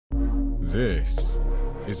This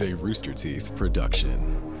is a Rooster Teeth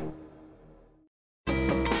production.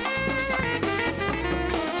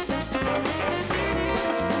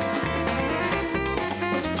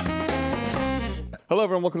 Hello,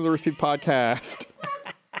 everyone. Welcome to the Rooster Teeth podcast.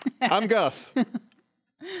 I'm Gus.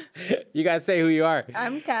 You gotta say who you are.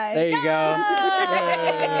 I'm Kai. There you go.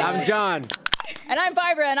 I'm John. And I'm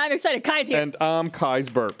Barbara, and I'm excited. Kai's here. And I'm Kai's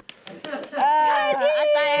burp. I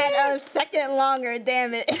thought I had a second longer,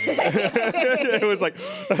 damn it. It was like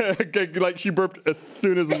she burped as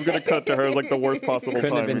soon as it was going to cut to her. It was like the worst possible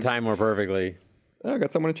Couldn't have timing. been timed more perfectly. I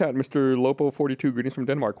got someone in chat. Mr. Lopo42, greetings from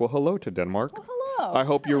Denmark. Well, hello to Denmark. Hello. I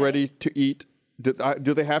hope you're ready to eat.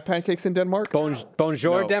 Do they have pancakes in Denmark?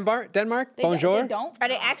 Bonjour, No. Denmark? They Bonjour? don't? Are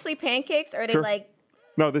they actually pancakes, or are they Sure. like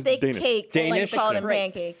No, this is thick Danish. cakes? Danish? Like call them Crepes.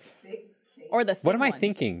 pancakes. Or the What am I ones.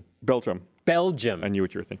 thinking? Belgium. Belgium. I knew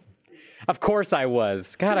what you were thinking. Of course I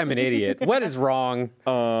was. God, I'm an idiot. What is wrong?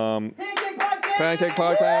 Pancake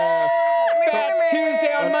podcast. Fat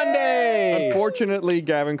Tuesday on Monday. Unfortunately,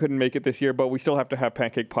 Gavin couldn't make it this year, but we still have to have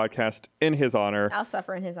Pancake Podcast in his honor. I'll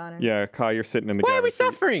suffer in his honor. Yeah, Kai, you're sitting in the Why are Gavin we seat.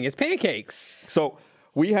 suffering? It's pancakes. So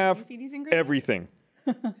we have everything.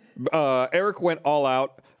 Eric went all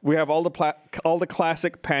out. We have all the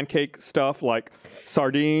classic pancake stuff like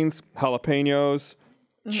sardines, jalapenos,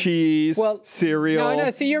 cheese, cereal. No.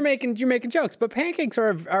 See, you're making jokes, but pancakes are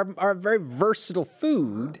a very versatile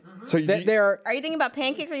food. So they're. Are you thinking about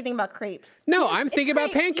pancakes, or are you thinking about crepes? No, I'm thinking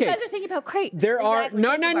about Crepes. You guys pancakes. are thinking about crepes. There are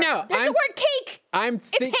Exactly. no. There's the word cake. I'm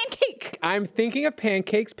It's pancake. I'm thinking of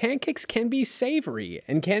pancakes. Pancakes can be savory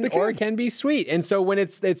and can be sweet. And so when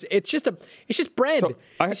it's just bread. So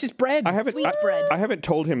it's just bread. Sweet bread. I haven't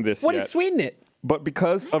told him this What yet. is sweeten it? But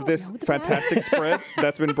because of this fantastic spread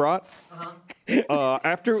that's been brought,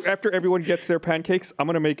 after everyone gets their pancakes, I'm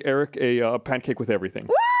gonna make Eric a pancake with everything.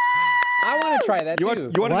 I want to try that You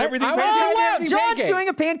too. want an everything I wanna pancake? try an Wow, everything John's pancake. doing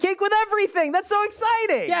a pancake with everything. That's so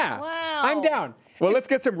exciting. Yeah. Wow. I'm down. Well, let's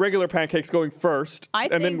get some regular pancakes going first, I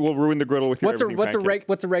and then think- we'll ruin the griddle with your What's a everything pancake.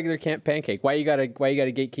 what's a regular pancake? Why you gotta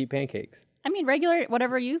gatekeep pancakes? I mean, regular,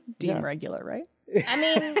 whatever you deem Yeah. regular, right? I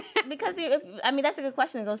mean, because that's a good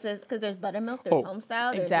question. It goes because there's buttermilk, there's home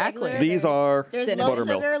style, there's Exactly. regular, These are there's low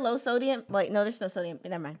buttermilk. sugar, low sodium. Wait, no, there's no sodium.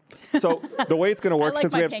 Never mind. So the way it's going to work, like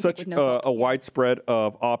since we my have pancake such with no salt. a wide spread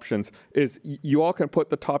of options, is you all can put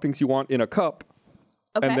the toppings you want in a cup,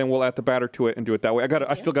 Okay. and then we'll add the batter to it and do it that way.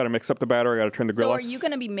 I still got to mix up the batter. I got to turn the grill So on. are you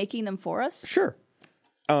going to be making them for us? Sure.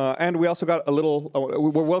 And we also got a little.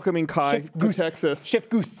 We're welcoming Kai to Texas, Chef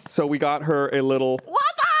Goose. so we got her a little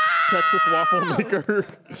Texas waffle maker.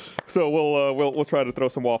 So we'll try to throw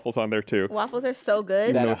some waffles on there too. Waffles are so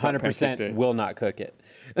good. That know it's on pancake 100% day. will not cook it.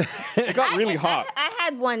 It got really hot. I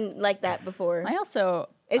had one like that before. I also,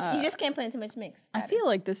 You just can't put in too much mix. I feel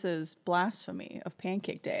like this is blasphemy of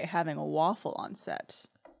Pancake Day having a waffle on set.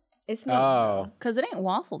 It's me. Oh. Because it ain't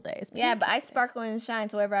waffle day. It's Yeah, but I sparkle and shine,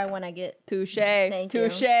 so wherever I want, I get. Touche. Thank you.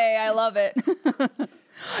 Touche. I love it. No,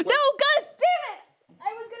 Gus, damn it!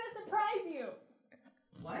 I was going to surprise you.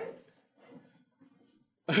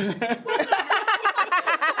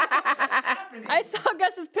 I saw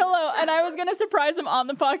Gus's pillow and I was going to surprise him on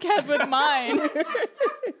the podcast with mine.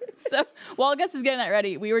 So while Gus is getting that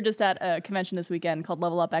ready, we were just at a convention this weekend called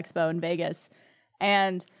Level Up Expo in Vegas.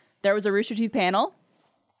 And there was a Rooster Teeth panel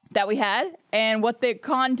that we had. And what the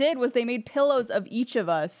con did was they made pillows of each of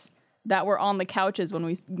us that were on the couches when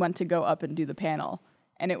we went to go up and do the panel.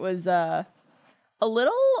 And it was a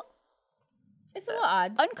little It's a little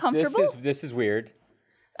odd. uncomfortable. This is weird.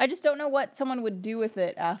 I just don't know what someone would do with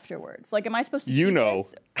it afterwards. Like, am I supposed to You keep know.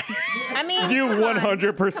 this? I mean, You come on.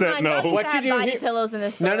 100% Come on, know. y'all What used to you do have body here- pillows in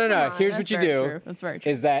this store. No. Come on. Here's what That's you very do. true. That's very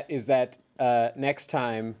true. Is that next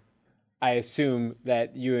time, I assume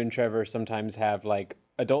that you and Trevor sometimes have like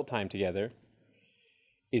adult time together.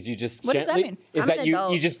 Is you just What does that gently? mean? Is I'm that an you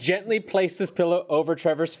adult. just gently place this pillow over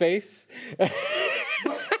Trevor's face?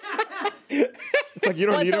 It's like you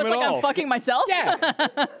don't Well, need so them it's at like all. I'm fucking myself? Yeah.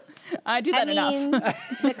 I do that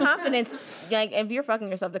enough. The confidence, like if you're fucking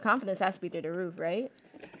yourself, the confidence has to be through the roof, right?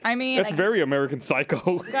 I mean, That's very American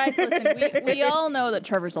Psycho. guys, listen, we all know that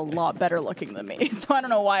Trevor's a lot better looking than me, so I don't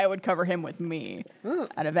know why I would cover him with me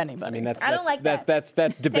out of anybody. I mean, that's I don't like that. That's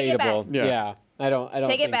debatable. back. Yeah. I don't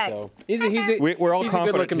Take it think back. so. He's a We're all he's a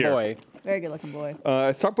confident good looking here. boy. very good looking boy.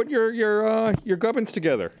 Start putting your gubbins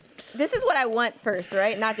together. This is what I want first,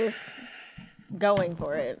 right? Not just going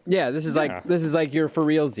for it. Yeah, this is like your for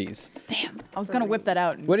realsies. I was gonna whip that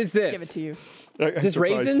out. And What is Give it this? to you. I Just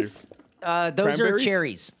surprised you. Those raisins? are Cranberries?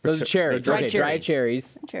 cherries. Those are cherries. dried Okay, dried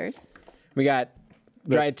cherries. cherries. Cheers. We got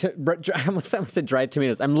I almost said dried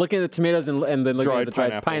tomatoes. I'm looking at the tomatoes and then looking at the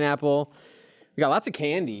dried pineapple. We got lots of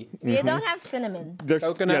candy. They don't have cinnamon. There's,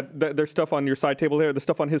 Coconut. there's stuff on your side table here. The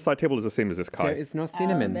stuff on his side table is the same as this Kai. There is no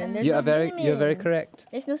cinnamon. then there's you no are very, you're very cinnamon. correct.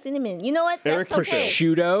 There's no cinnamon. You know what? Eric That's okay.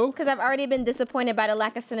 Prosciutto. Because I've already been disappointed by the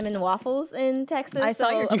lack of cinnamon waffles in Texas. I saw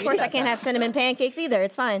so your of tweet course I about can't have cinnamon pancakes either.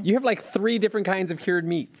 It's fine. You have like 3 different kinds of cured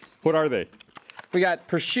meats. What are they? We got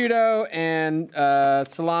prosciutto and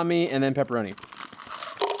salami and then pepperoni.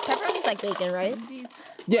 Pepperoni's like bacon, right?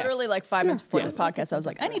 Yes. Literally like 5 minutes before this podcast, I was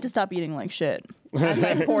like, I need to stop eating like shit. As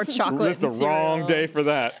I pour chocolate. It's the and cereal. wrong day for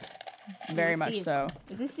that. Very much Cheese. so.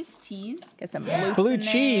 Is this just cheese? Get some loops Blue in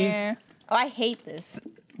cheese. there. Oh, I hate this.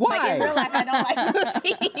 Like in real Why? life, I don't like blue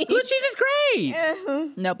cheese. Blue cheese is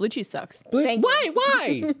great. No, blue cheese sucks. Thank you.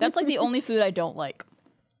 Why? That's like the only food I don't like.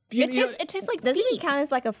 It tastes like Doesn't feet. it count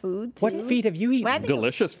as like a food? Too? What feet have you eaten? Well, I think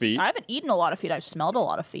Delicious feet. I haven't eaten a lot of feet. I've smelled a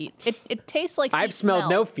lot of feet. It tastes like I've feet smelled smell.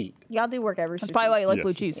 no feet. y'all do work every. That's probably why you like blue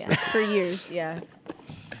Yes. cheese. Yeah, for years. Yeah.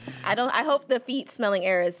 I hope the feet smelling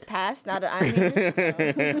era is past now that I'm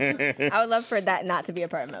here. So. I would love for that not to be a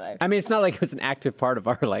part of my life. I mean, it's not like it was an active part of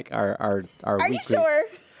our our Are weekly. you sure?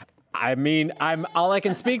 I mean, all I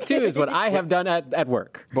can speak to is what I have done at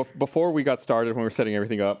work. Before we got started, when we were setting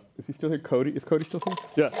everything up, is he still here? Cody? Is Cody still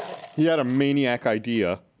here? Yeah. He had a maniac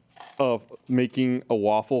idea of making a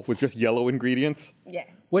waffle with just yellow ingredients. Yeah.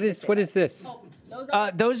 What is this?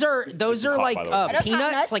 Those are hot, like by the way. Are those hot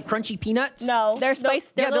peanuts, nuts? like crunchy peanuts. No. They're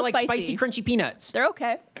spicy. They're, Yeah, a they're little like spicy, crunchy peanuts. They're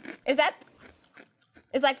okay. Is that?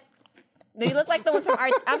 It's like. They look like the ones from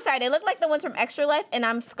Arts. I'm sorry. They look like the ones from Extra Life, and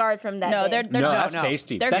I'm scarred from that. No, day. they're No, not. that's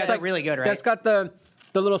tasty. They're That's good. like really good, right? That's got the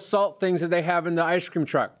little salt things that they have in the ice cream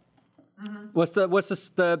truck. What's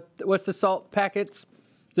the salt packets?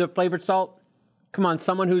 The flavored salt. Come on,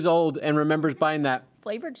 someone who's old and remembers buying that.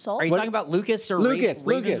 flavored salt. Are you talking about Lucas or Raven's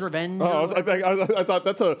Lucas. Revenge? Oh, I thought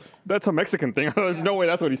that's a Mexican thing. There's no way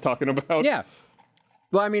that's what he's talking about. Yeah.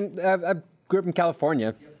 Well, I mean, I grew up in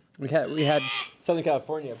California. We had Southern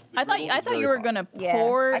California. I thought you were gonna Yeah.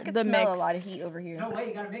 pour I could the smell mix. a lot of heat over here. wait,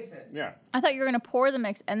 you gotta mix it. Yeah. I thought you were gonna pour the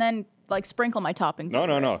mix and then like sprinkle my toppings. No, over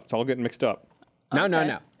no, it. no. It's all getting mixed up. No.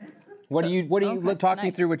 Okay. What So- do you okay, talk me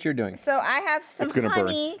nice. through what you're doing? So I have some It's gonna burn.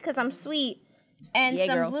 honey because I'm sweet, and Yeah,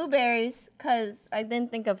 some girl. blueberries because I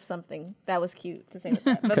didn't think of something that was cute to say with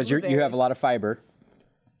that. But Because you have a blueberries. lot of fiber.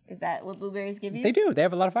 Is that what blueberries give you? They do. They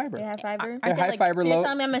have a lot of fiber. They have fiber. Aren't they high like- fiber, So you're low.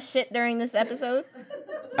 telling me I'm a shit during this episode?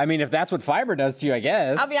 I mean, if that's what fiber does to you, I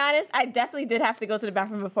guess. I'll be honest. I definitely did have to go to the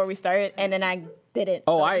bathroom before we started, and then I didn't.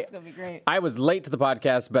 Oh, so I- this is gonna be great. I was late to the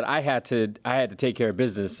podcast, but I had to take care of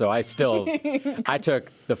business, so I still I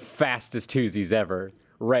took the fastest Tuesdays ever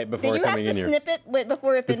right before Did you have coming to in here. snip it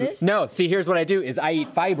before it finished? No, see, here's what I do: is I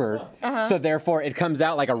eat fiber, so therefore it comes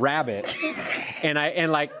out like a rabbit, and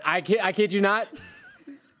I kid you not,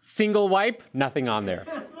 single wipe, nothing on there.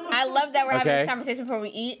 I love that we're having Okay. this conversation before we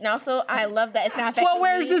eat, and also I love that it's not affecting Well,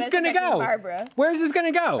 where's me, this but it's gonna affecting go? Barbara. Where's this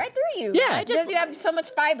gonna go? Right through you. Yeah. Because you have so much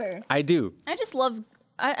fiber. I do. I just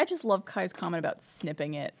love Kai's comment about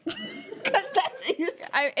snipping it. Because that's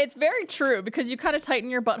It's very true because you kind of tighten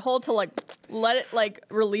your butthole to like let it like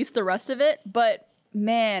release the rest of it, but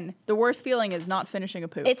man, the worst feeling is not finishing a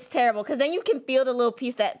poop. It's terrible because then you can feel the little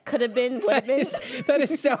piece that could have been, would have been. That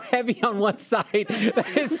is so heavy on one side.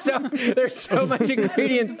 There's so much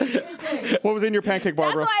ingredients. What was in your pancake, That's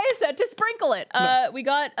Barbara? why I said to sprinkle it. We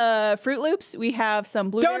got Fruit Loops. We have some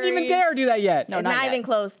blueberries. Don't even dare do that yet. No, It's not not yet. even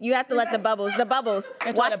close. You have to let the bubbles. to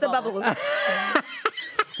Watch let the it bubble. bubbles.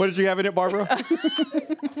 What did you have in it, Barbara?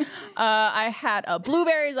 I had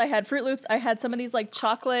blueberries. I had Fruit Loops. I had some of these like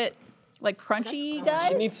chocolate, like crunchy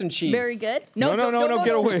guys. You need some cheese. Very good. No,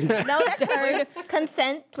 get away. No, that's hers.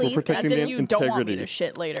 Consent, please. protecting That's the if you don't want me integrity. to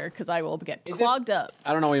shit later because I will get clogged up.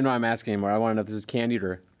 I don't know even know what I'm asking anymore. I want to know if this is candied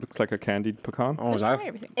or. Looks like a candied pecan. Oh, Just is that- try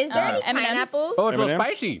everything. Is there any M&Ms? pineapple? Oh, it's a little M&Ms?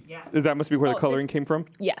 spicy. Is that must be where the Oh, coloring came from?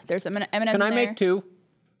 Yeah, there's M&Ms Can in I there. make 2?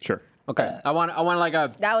 Sure. Okay. I want like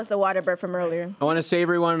a. That was the water burp from earlier. I want a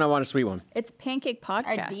savory one and I want a sweet one. It's Pancake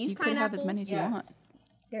Podcast. these You could have as pineapples? many as you want.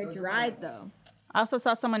 They're dried though. I also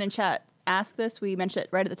saw someone in chat ask this. We mentioned it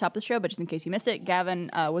right at the top of the show, but just in case you missed it, Gavin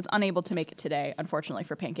was unable to make it today, unfortunately,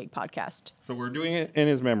 for Pancake Podcast. So we're doing it in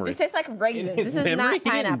his memory. This tastes like raisins. This is Memory? not He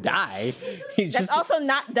didn't pineapple. die. He's That's just. also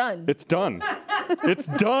not done. It's done. It's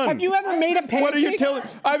done. Have you ever made a pancake? What are you telling?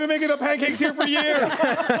 I've been making the pancakes here for years.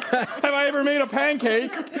 Have I ever made a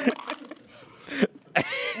pancake?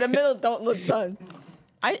 The middle don't look done.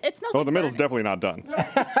 It smells. Oh, like the middle's burning. definitely not done.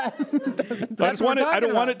 I just what want we're it. I don't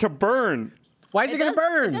talking want about. it to burn. Why is it, gonna does-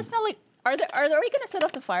 burn? It does smell like. Are we gonna set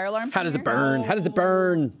off the fire alarms? How does it burn? How does it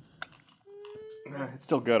burn? It's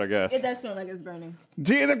still good, I guess. It does smell like it's burning.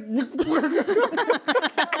 Gee, I meant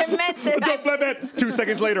to. don't flip it. 2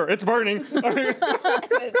 seconds later, it's burning.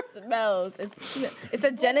 It smells. It's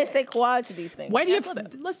a je ne sais quoi to these things. Why do you?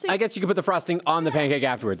 Let's see. I guess you could put the frosting on the pancake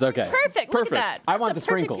afterwards. Okay. Perfect. Look Perfect. at that. I want It's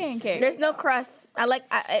the a perfect sprinkles. pancake. There's no crust.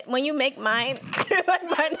 When you make mine, I like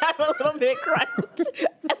mine have a little bit crunch.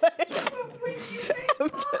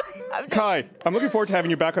 Kai, I'm looking forward to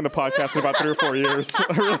having you back on the podcast in about 3 or 4 years.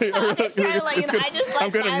 I'm just trying to let you know. I just like I'm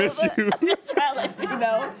gonna mine miss with you. I'm just trying to let you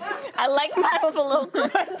know. I like mine with a little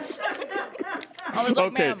crunch. I was like,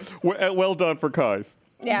 Okay, ma'am. well done for Kai's.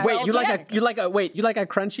 Yeah. Wait, you like a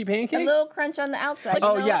crunchy a pancake? little crunch on the outside.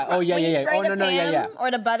 Oh, you know, yeah. Oh, crunch. yeah, When yeah, you yeah. spray Oh, the no, yeah, pan yeah.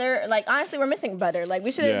 Or the butter. Like, honestly, we're missing butter. Like,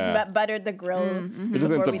 we should have Yeah. buttered the grill. It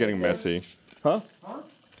just ends up getting messy. Huh?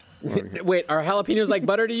 Wait, are jalapenos like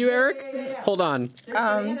butter to you, Eric? Hold on.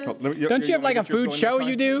 Don't you have like a food show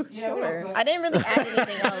you do? Sure. I didn't really add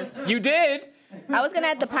anything else. You did. I was gonna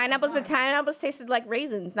add the pineapples, but pineapples tasted like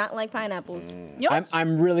raisins, not like pineapples.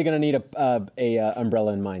 I'm really gonna need a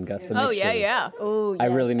umbrella in mine, Gus. So Oh make yeah, sure. yeah. Ooh, I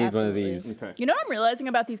yes, really need one of absolutely. these. You know what I'm realizing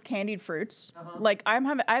about these candied fruits? Like I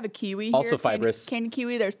have a kiwi here. Also fibrous. Candied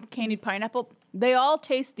kiwi. There's candied pineapple. They all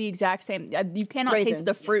taste the exact same. You cannot taste Raisins.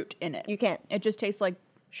 the fruit in it. You can't. It just tastes like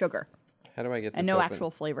sugar How do I get this and no open? actual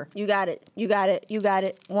flavor. You got it. You got it. You got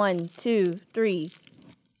it. 1, 2, 3.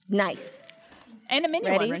 Nice. And a mini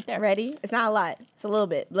Ready? one right there. Ready? It's not a lot. It's a little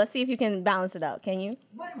bit. Let's see if you can balance it out. Can you?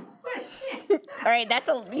 All right,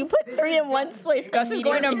 you put 3 in one place. Gus is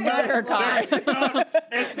going to murder Kai.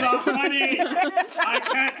 It's the honey. I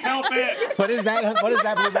can't help it. What is that? What is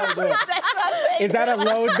that blueberry doing? That's what I'm saying. Is that a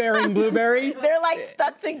load-bearing blueberry? They're like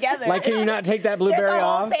stuck together. Like, can you not take that There's blueberry a whole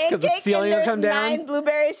off because the pancake ceiling and will come there's down? 9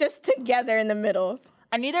 blueberries just together in the middle.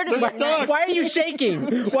 I need there to be. Stuck. Why are you shaking?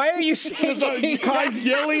 Why are you shaking? Kai's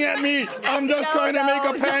yelling at me. I'm just trying to make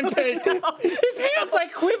a pancake. His hand's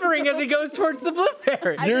like quivering as he goes towards the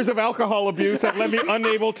blueberry. Years of alcohol abuse have left me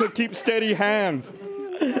unable to keep steady hands.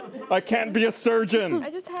 I can't be a surgeon. I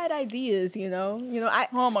just had ideas, you know.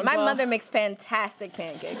 Oh my my God. mother makes fantastic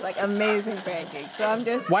pancakes, like amazing pancakes. So I'm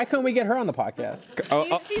just. Why couldn't we get her on the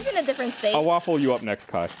podcast? She's in a different state. I'll waffle you up next,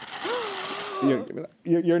 Kai.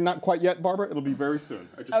 You're not quite yet, Barbara. It'll be very soon.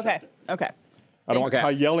 I just Okay. checked it. Okay. I don't want Okay.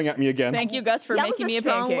 Kai yelling at me again. Thank you, Gus, for That making was me a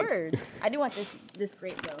strong pancake. word. I do want this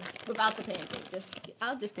grape though, without the pancake.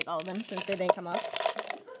 I'll just take all of them since they didn't come up.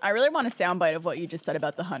 I really want a soundbite of what you just said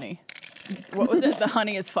about the honey. What was it? The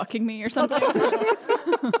honey is fucking me or something?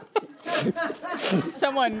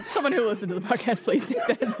 Someone who listened to the podcast, please take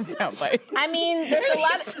that as a soundbite. I mean, there's a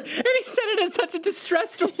lot of. And he said it in such a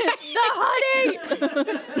distressed way. The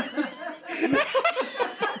honey!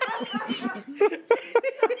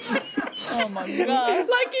 Oh my god.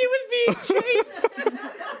 Like he was being chased.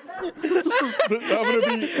 I'm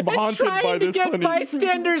going to be haunted by Trying to this get honey.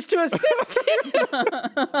 bystanders to assist him.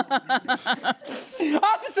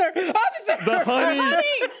 Officer! The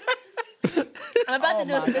honey. I'm about to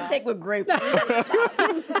do a spit take with grape.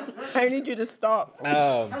 I need you to stop.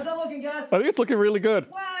 How's that looking, Gus? I think it's looking really good.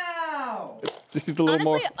 Wow. Just needs a little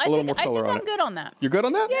more, Honestly, a little more I color think on I'm it. good on that. You're good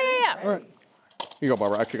on that? Yeah. All right. Here you go,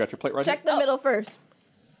 Barbara. I actually got your plate right Check here. the middle first.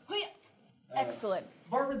 Excellent.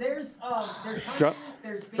 Barbara, there's honey, John-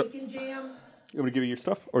 there's bacon jam. You want me to give you your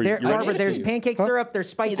stuff? Or There, you ready? Barbara, there's pancake syrup, there's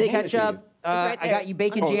spicy Yeah, they give it to ketchup. right I there. got you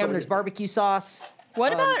bacon Oh, jam, sorry. there's barbecue sauce.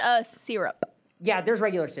 What about syrup? Yeah, there's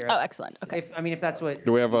regular syrup. Oh, excellent. Okay. If that's what.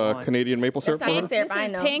 Do we have you a want. Canadian maple syrup That's for not her? the syrup This I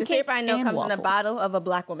is know. The pancake syrup I know and comes in a waffle. bottle of a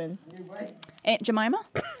black woman. Aunt Jemima?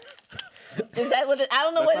 Is that what I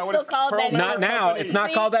don't know what not it's what still it's called Pearl that. Miller Not now. It's not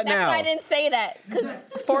See, called that that's now. why I didn't say that. 'Cause-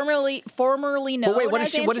 Formerly known wait, what is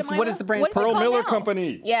as she- Aunt what is- Jemima? what is the brand? What is it Pearl called Miller now?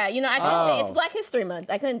 Company. yeah, I couldn't say Oh. it's Black History Month.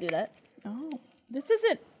 I couldn't do that. This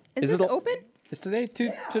isn't. Is Is this it open? Is today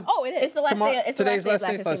to Oh, it is. It's the last Tomorrow- day. It's the today's last last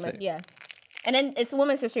day day, of Black last History Month. day. Yeah. And then it's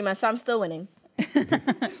Women's History Month, so I'm still winning.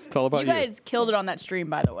 It's all about You guys killed it on that stream,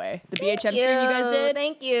 by the way. The BHM stream you guys did.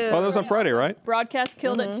 Thank you. Oh, that was on Friday, right? Broadcast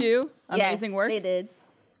killed it too. Amazing yes, work. they did.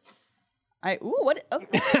 What? Oh.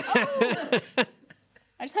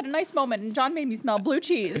 I just had a nice moment, and John made me smell blue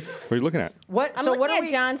cheese. What are you looking at? What? I'm so looking what are at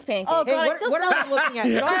we? John's pancake. Oh, Hey, God, I what, still what smell are we looking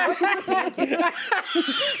at? John, what's your pancake?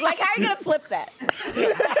 Like, how are you gonna flip that?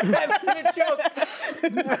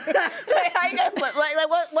 Like, how you gonna flip? Like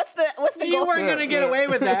what's the You goal? weren't going to get away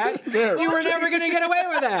with that. You were never going to get away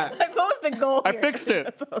with that. Like, what was the goal? I here? fixed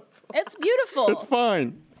it. It's beautiful. It's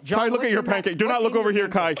fine. John, Kai, look what's at your in that- pancake. Do not what's look in over your here,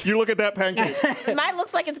 Kai. You look at that pancake. Mine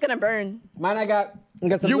looks like it's gonna burn. Mine, I got some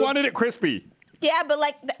You blue- wanted it crispy. Yeah, but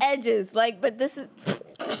like the edges, but this is.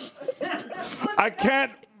 I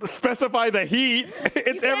can't specify the heat.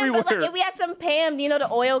 It's You can, everywhere. but, like, if we had some Pam, you know, the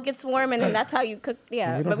oil gets warm and then that's how you cook.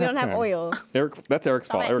 Yeah, but we don't have Pam. oil. That's Eric's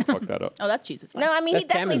fault. Fine. Eric fucked that up. Oh, that's cheese. No, I mean, That's he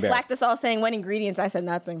definitely camembert. slacked us all saying what ingredients. I said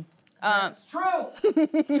nothing. It's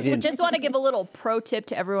true. Just want to give a little pro tip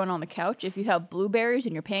to everyone on the couch. If you have blueberries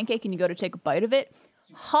in your pancake and you go to take a bite of it,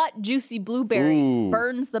 hot, juicy blueberry Ooh.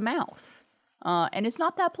 burns the mouth. And it's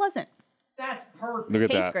not that pleasant. That's perfect. Look at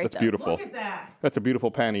Tastes that. great, That's though. beautiful. Look at that. That's a beautiful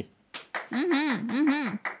panty.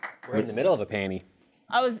 We're in the middle of a panty.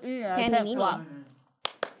 I was eating a Panini. flop.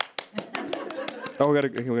 Oh, we gotta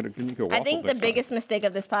go waffle I think the next time. biggest mistake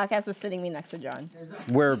of this podcast was sitting me next to John.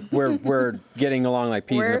 We're getting along like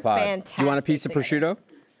peas in We're a pod. Do you want a piece of fantastic prosciutto?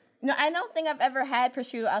 No, I don't think I've ever had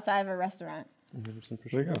prosciutto outside of a restaurant. There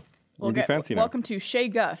you go. We'll be fancy now. Welcome to Shea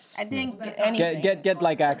Gus. I didn't get anything. Get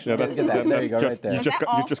like action. Yeah, that's, Get that. There you go, just, right there. You just, that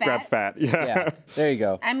got, you all just fat? grabbed fat. Yeah. Yeah, there you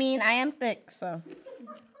go. I mean, I am thick, so.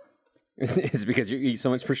 Is it because you eat so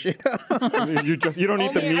much prosciutto? you don't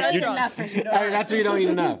eat the Only meat. at You, restaurants. Not prosciutto. I mean, that's why you don't eat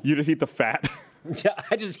enough. you just eat the fat.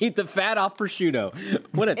 I just eat the fat off prosciutto.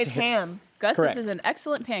 What a It's ham. Gus, Correct. this is an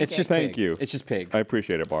excellent pancake. It's just Thank pig. you. It's just pig. I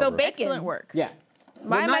appreciate it, Barbara. So bacon. excellent work. Yeah.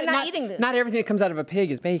 Why am I not eating this? Not everything that comes out of a pig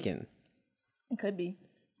is bacon. It could be.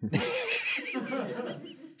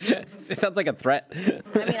 It sounds like a threat.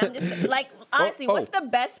 I mean, I'm just like, honestly, oh. what's the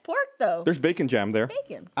best pork though? There's bacon jam there.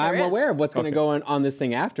 Bacon. I'm is. aware of what's going to Okay. go on this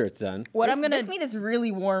thing after it's done. What I'm gonna This meat is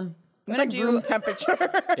really warm. It's gonna like do- room temperature.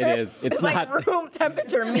 It is. It's It's not. like room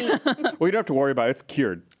temperature meat. Well, you don't have to worry about it. It's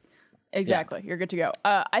cured. exactly. You're good to go.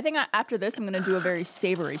 I think after this, I'm gonna do a very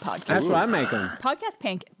savory podcast. That's what I'm making. Podcast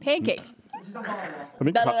pancake. I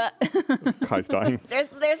think Da, da, da. Kai's dying.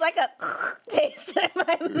 There's like a taste in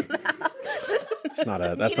my mouth. It's not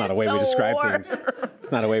a. That's meat not a is way we so describe warm. things.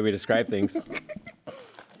 It's not a way we describe things.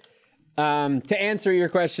 To answer your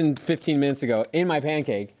question 15 minutes ago, in my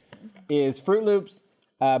pancake is Fruit Loops,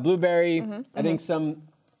 blueberry. I think some.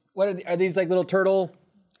 What are these like little turtle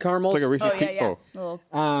caramels? It's like a Reese's Oh yeah, Pe- yeah. oh.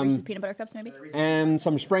 Little Reese's peanut butter cups, maybe. And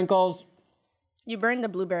some sprinkles. You burned the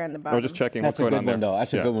blueberry on the I bottom. was just checking That's what's a going good on there. one though.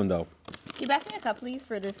 That's a Yeah. good one though. Can you pass me a cup, please,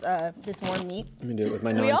 for this this warm meat? Let me do it with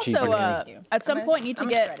my We non-cheesy also, pan. at some point, need to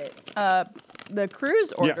get the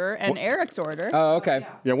cruise order and Well- Eric's order. Oh, okay.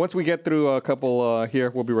 Yeah, once we get through a couple here,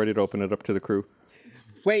 we'll be ready to open it up to the crew.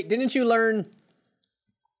 Wait, didn't you learn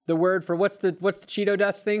the word for what's the Cheeto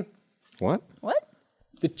dust thing? What? What?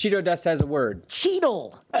 The Cheeto dust has a word.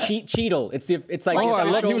 Cheetle. Cheetle. It's like. Oh, I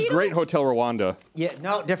love. He was Cheetle? great. Hotel Rwanda. Yeah,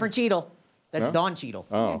 no, different Cheetle. That's No? Don Cheetle.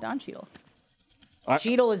 Oh, Yeah, Don Cheadle.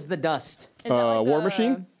 Cheetle is the dust. Is that like War the-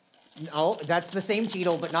 Machine. No, that's the same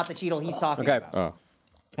Cheetle, but not the Cheetle he's talking Okay. about. Oh,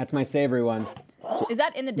 That's my savory one. Is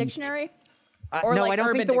that in the dictionary? Or No, like I don't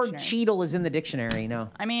Urban think the word Dictionary? Cheetle is in the dictionary. No.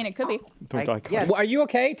 I mean, it could be. don't die, Kai. yeah. Well, are you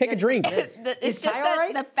okay? Take a drink. It's Is just Kai that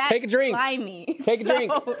alright? the fat Take a drink. slimy. Take a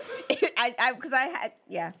drink. Because I had,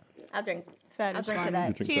 yeah. I'll drink. Fat I'll is drink to fine.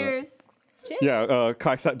 that. drink to that. Cheers. Yeah,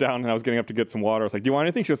 Kai sat down and I was getting up to get some water. I was like, "Do you want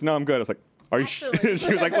anything?" She goes, "No, I'm good." I was like, "Are you?" Absolutely.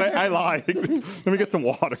 She was like, "Wait, I lied. Let me get some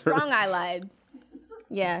water." Wrong, I lied.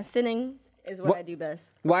 Yeah, sinning is what I do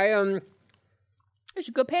best. Why It's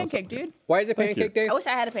a good pancake, dude. why is it Thank Pancake you. Day? I wish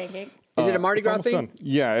I had a pancake. Is it a Mardi It's Gras almost thing? done.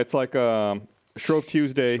 Yeah, it's like Shrove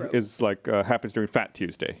Tuesday is like happens during Fat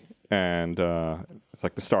Tuesday, and it's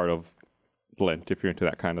like the start of Lent if you're into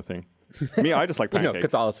that kind of thing. Me, I just like No, pancakes.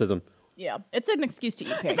 Catholicism. Yeah, it's an excuse to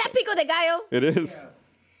eat pancakes. Is that pico de gallo? It is.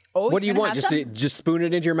 Oh, What do you gonna want? have Just some? just spoon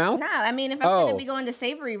it into your mouth? Nah, I mean, if I'm Oh. gonna be going the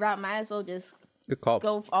savory route, might as well just Good call.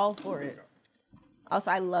 go all for it.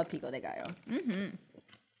 Also, I love pico de gallo.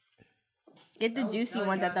 Get the juicy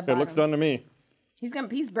ones at the It bottom. looks done to me.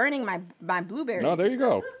 He's burning my blueberry. No, there you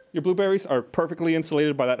go. Your blueberries are perfectly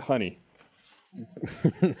insulated by that honey.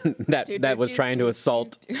 That was trying to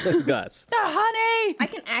assault Gus. The honey. I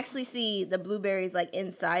can actually see the blueberries like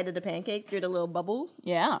inside of the pancake through the little bubbles.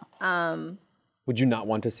 Yeah. Would you not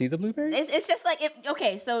want to see the blueberries? It's just like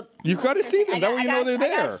okay, so You got to see them. That way you know they're I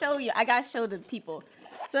there. gotta show you. I gotta show the people.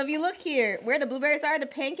 So if you look here, where the blueberries are, the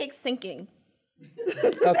pancake's sinking.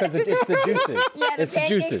 Oh, because it's the juices. Yeah, the it's the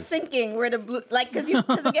pancake's juices. sinking. Where the blue, like, because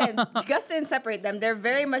again, Gus didn't separate them. They're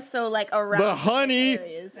very much so like around The honey.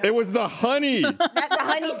 areas. It was the honey. That the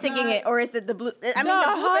honey sinking it, or is it the blue? I mean,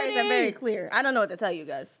 the blueberries are very clear. I don't know what to tell you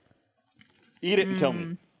guys. Eat it and tell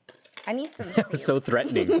me. I need some. That was so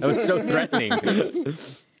threatening. That was so threatening. Can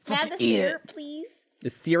I have the syrup, please? The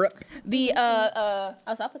syrup. The I'll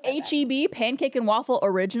put that back. HEB pancake and waffle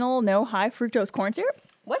original, no high fructose corn syrup.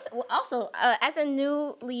 What's also as a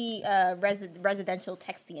newly residential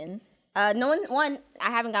Texian, no one I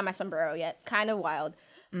haven't got my sombrero yet. Kind of wild.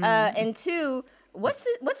 And two, What's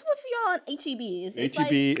with y'all on HEB?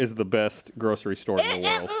 HEB is the best grocery store in the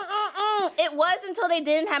world. It was until they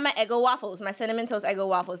didn't have my Eggo waffles, my cinnamon toast Eggo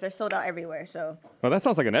waffles. They're sold out everywhere. So. Well, that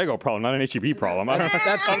sounds like an Eggo problem, not an HEB problem. That's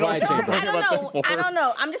supply chain. I don't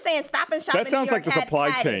know. I'm just saying. Stop and Shop. That in sounds New York like the had supply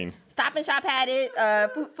it. chain. Stop and Shop had it.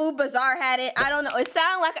 Food Bazaar had it. I don't know. It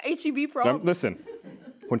sounded like an HEB problem. Listen,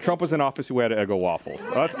 when Trump was in office, we had Eggo waffles.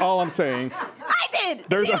 That's all I'm saying. I did.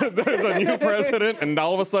 There's a new president, and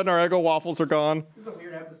all of a sudden our Eggo waffles are gone. This is a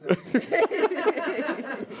weird episode.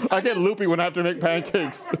 I get loopy when I have to make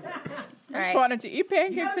pancakes. All right. Wanted to eat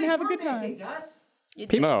pancakes and have a good time.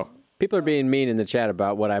 No. People are being mean in the chat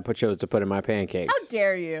about what I chose to put in my pancakes. How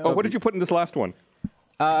dare you? Oh, what did you put in this last one?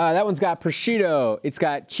 That one's got prosciutto. It's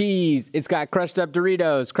got cheese. It's got crushed up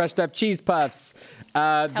Doritos, crushed up cheese puffs,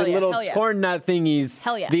 the yeah, little hell yeah. corn nut thingies.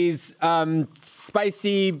 Hell yeah. These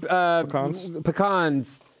spicy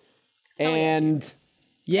pecans. And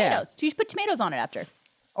yeah. Tomatoes. You should put tomatoes on it after.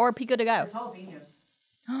 Or pico de gallo. Jalapenos.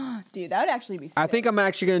 Dude, that would actually be sick. I think I'm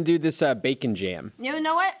actually going to do this bacon jam. You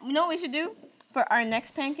know what? You know what we should do? For our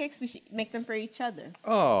next pancakes, we should make them for each other.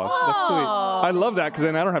 Oh, that's sweet. I love that because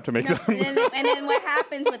then I don't have to make them. And then what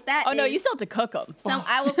happens with that Oh, no, is- you still have to cook them.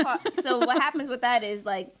 So what happens with that is,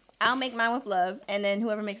 like, I'll make mine with love, and then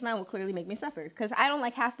whoever makes mine will clearly make me suffer. Because I don't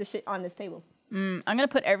like half the shit on this table. I'm going to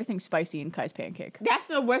put everything spicy in Kai's pancake. That's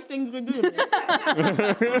the worst thing you can do to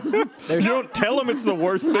me. You don't tell them it's the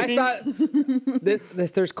worst thing. I thought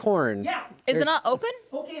there's corn. Yeah. Is it not open?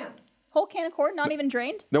 Whole can. Whole can of corn, not even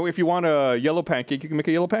drained? No, if you want a yellow pancake, you can make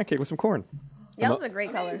a yellow pancake with some corn. Yellow's a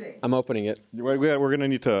great color. Amazing. I'm opening it. We're going to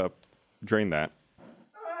need to drain that.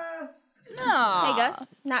 Hey, Gus,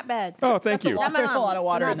 not bad. Oh, thank you. Not my There's a mom's. lot of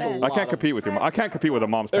water Not in there. bad. I can't compete with you. I can't compete with a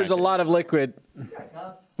mom's There's a pancake. lot of liquid.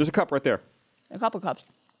 There's a cup right there. A couple cups.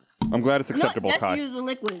 I'm glad it's No, acceptable, just Kai. use the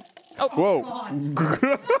liquid. Whoa.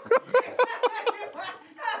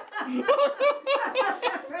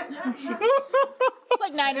 It's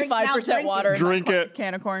like 95% water in Drink a it.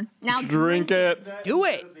 can of corn. Now Drink it. Do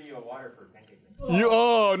it.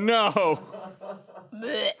 Oh, no.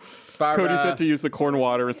 Barbara, Cody said to use the corn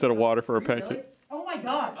water instead of water for a pancake. Oh my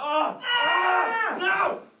god.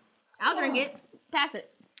 Oh. I'll drink it. Pass it.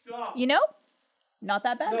 You know, not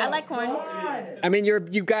that bad. I like corn. I mean, you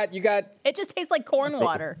got. It just tastes like corn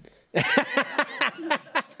water.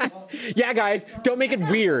 Yeah, guys, don't make it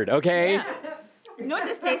weird, okay? You know what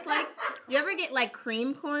this tastes like? You ever get like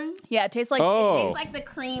cream corn? Yeah, it tastes like Oh. It tastes like the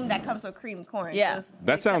cream that comes with cream corn. Yeah. So it's-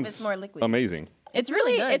 That except sounds it's more liquid. amazing. it's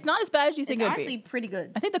really really good. it's not as bad as you think It's it would honestly be. pretty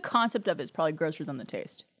good. I think the concept of it is probably grosser than the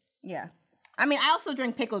taste. Yeah. I mean, I also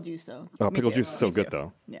drink pickle juice though. Oh, Me pickle too. juice is so Me good, too.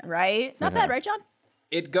 though. Yeah. Right? Not bad, right, John?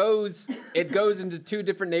 It goes into two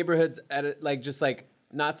different neighborhoods at just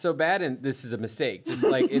not so bad, and this is a mistake. Just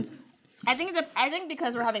like it's. I think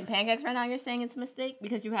because we're having pancakes right now, you're saying it's a mistake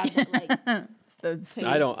because you have like It's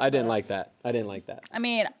the- I didn't like that. I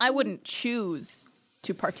mean, I wouldn't choose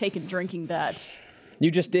to partake in drinking that.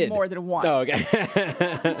 You just did More than once. Oh, okay.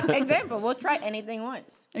 example. We'll try anything once.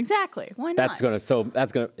 Exactly. Why not? Is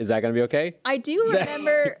that gonna be okay? I do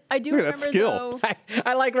remember. I do Look remember at that skill. though.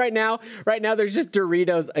 I like right now there's just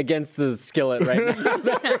Doritos against the skillet right now.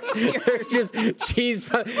 There's just cheese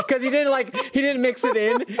because he didn't mix it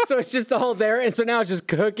in, so it's just all there, and so now it's just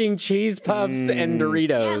cooking cheese puffs and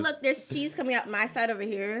Doritos. Yeah, look, there's cheese coming out my side over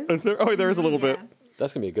here. Is there? Oh, there's a little bit.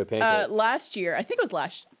 That's gonna be a good pancake. Last year, I think it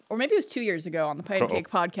was or maybe it was 2 years ago on the Pancake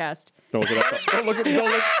Podcast. Don't look at that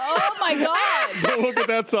side. Oh my God! Don't look at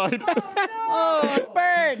that side. Oh, it's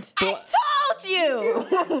burned. I told you.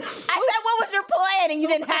 I said, what was your plan? And you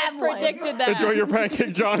didn't have one. Predicted that. Enjoy your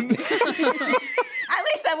pancake, John. I at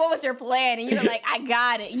least said, what was your plan? And you were like, I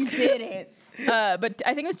got it. You didn't. But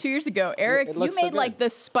I think it was 2 years ago. Eric, It you looks so made like good. the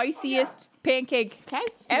spiciest pancake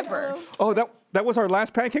ever. Oh, that was our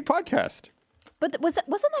last pancake podcast. But wasn't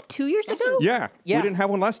that 2 years ago? Yeah. Yeah. We didn't have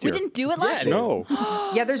one last We year. didn't do it last it year. No.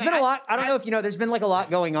 Yeah, there's been a lot. I don't know if you know. There's been like a lot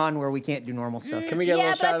going on where we can't do normal stuff. Can we get a Yeah,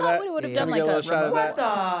 little but I shot of thought that? we would have Can done we like get a a little shot of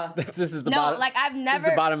remote. that? This is the No, bottom. like I've never. This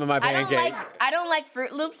is the bottom of my I pancake. don't like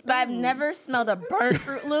Fruit Loops, but I've never smelled a burnt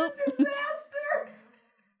Fruit Loop.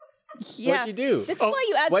 Yeah. What'd you do? This is why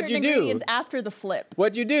you add What'd certain you do? ingredients after the flip.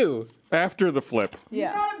 What'd you do? After the flip.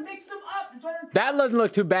 Yeah. gotta mix them up. That's why they're That doesn't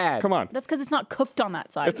look too bad. Come on. That's because it's not cooked on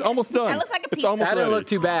that side. It's almost done. That looks like a It's pizza. almost That ready. didn't look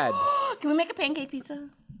too bad. Can we make a pancake pizza?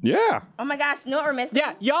 Yeah. Oh my gosh, no, we're missing.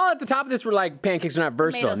 Yeah, y'all at the top of this were like pancakes are not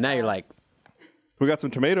versatile. Tomato Now you're sauce. like, We got some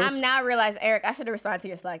tomatoes. I'm now realizing, Eric, I should have responded to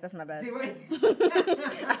your Slack. That's my bad. See, wait.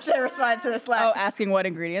 I should have responded to the Slack. oh, asking what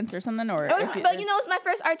ingredients or something, or if But you know, it's my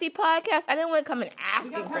first RT podcast. I didn't want to come and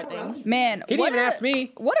asking for things. man, he didn't even ask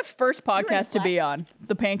me. What a first podcast to Slack. be on,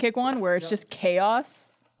 the pancake one, where it's just chaos.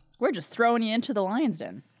 We're just throwing you into the lion's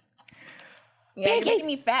den. Yeah, you're making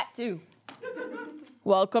me fat too.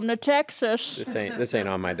 Welcome to Texas. This ain't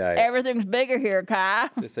on my diet. Everything's bigger here, Kai.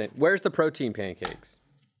 Where's the protein pancakes?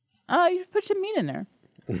 Oh, you put some meat in there.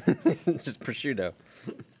 Just prosciutto.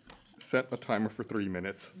 Set a timer for 3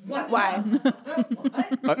 minutes. Why?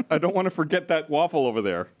 I don't want to forget that waffle over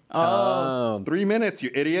there. Oh, 3 minutes,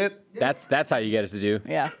 you idiot. that's how you get it to do.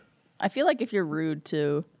 Yeah. I feel like if you're rude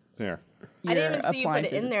to There. I didn't even see you put it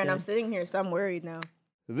appliances, in there, and it's I'm sitting here, so I'm worried now.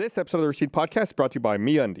 This episode of the Receipt Podcast is brought to you by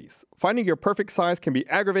MeUndies. Finding your perfect size can be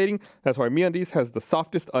aggravating. That's why MeUndies has the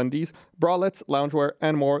softest undies, bralettes, loungewear,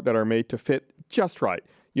 and more that are made to fit just right.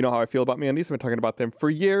 You know how I feel about MeUndies. I've been talking about them for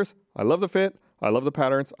years. I love the fit. I love the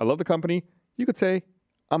patterns. I love the company. You could say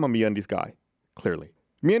I'm a MeUndies guy, clearly.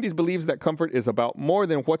 MeUndies believes that comfort is about more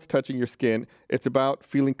than what's touching your skin. It's about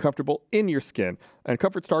feeling comfortable in your skin. And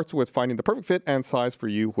comfort starts with finding the perfect fit and size for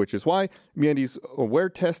you, which is why MeUndies wear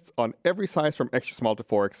tests on every size from extra small to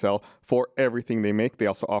 4XL for everything they make. They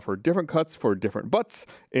also offer different cuts for different butts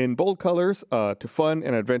in bold colors to fun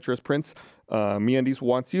and adventurous prints. MeUndies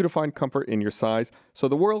wants you to find comfort in your size so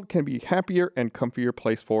the world can be happier and comfier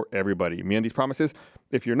place for everybody. MeUndies promises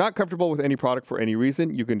if you're not comfortable with any product for any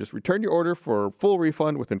reason, you can just return your order for full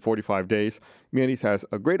refund within 45 days. MeUndies has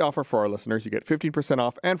a great offer for our listeners. You get 15%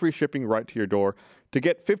 off and free shipping right to your door. To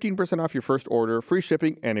get 15% off your first order, free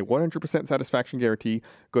shipping, and a 100% satisfaction guarantee,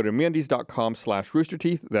 go to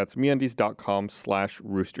MeUndies.com/roosterteeth. That's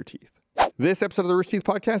MeUndies.com/roosterteeth. This episode of the Rooster Teeth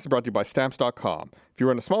Podcast is brought to you by Stamps.com. If you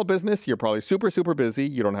run a small business, you're probably super busy.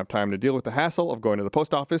 You don't have time to deal with the hassle of going to the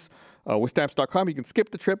post office. With Stamps.com, you can skip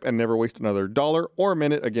the trip and never waste another dollar or a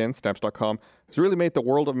minute. Again, Stamps.com has really made the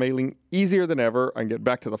world of mailing easier than ever. I can get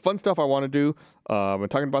back to the fun stuff I want to do. I've been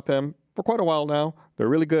talking about them for quite a while now. They're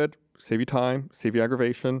really good. Save you time, save you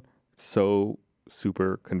aggravation. It's so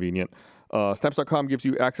super convenient. Stamps.com gives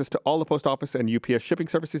you access to all the post office and UPS shipping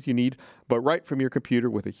services you need, but right from your computer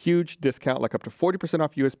with a huge discount, like up to 40%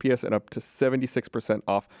 off USPS and up to 76%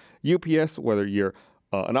 off UPS, whether you're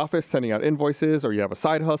an office sending out invoices, or you have a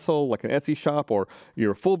side hustle like an Etsy shop, or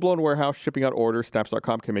you're a full-blown warehouse shipping out orders.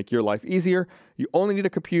 Stamps.com can make your life easier. You only need a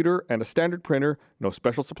computer and a standard printer, no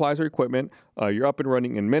special supplies or equipment. You're up and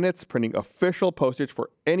running in minutes, printing official postage for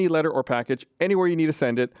any letter or package anywhere you need to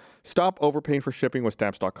send it. Stop overpaying for shipping with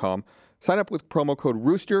Stamps.com. Sign up with promo code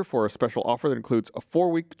ROOSTER for a special offer that includes a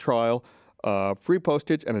 4-week trial, free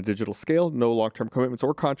postage, and a digital scale. No long-term commitments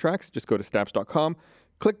or contracts. Just go to Stamps.com.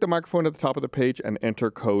 Click the microphone at the top of the page and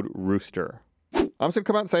enter code ROOSTER. I'm just going to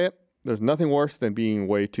come out and say it. There's nothing worse than being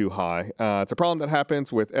way too high. It's a problem that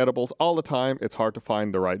happens with edibles all the time. It's hard to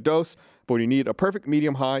find the right dose. But when you need a perfect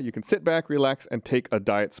medium high, you can sit back, relax, and take a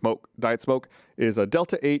Diet Smoke. Diet Smoke is a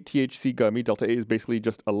Delta 8 THC gummy. Delta 8 is basically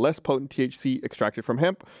just a less potent THC extracted from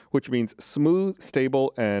hemp, which means smooth,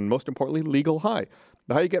 stable, and most importantly, legal high.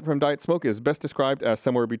 The high you get from Diet Smoke is best described as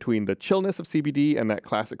somewhere between the chillness of CBD and that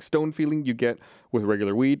classic stone feeling you get with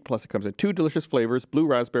regular weed. Plus, it comes in 2 delicious flavors, blue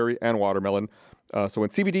raspberry and watermelon. So when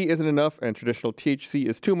CBD isn't enough and traditional THC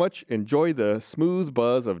is too much, enjoy the smooth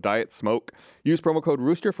buzz of Diet Smoke. Use promo code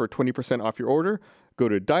ROOSTER for 20% off your order. Go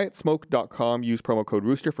to dietsmoke.com. Use promo code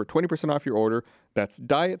ROOSTER for 20% off your order. That's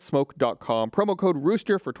dietsmoke.com. Promo code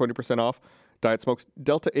ROOSTER for 20% off. Diet Smoke's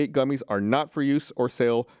Delta 8 gummies are not for use or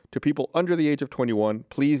sale to people under the age of 21.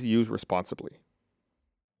 Please use responsibly.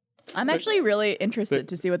 I'm actually really interested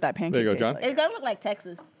to see what that pancake There you go, tastes John. like. It's gonna look like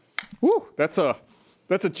Texas. Woo, that's a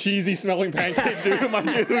cheesy smelling pancake, dude. My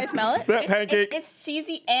dude. Can I smell it? That pancake. It's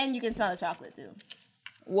cheesy, and you can smell the chocolate too.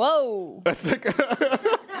 Whoa. That's like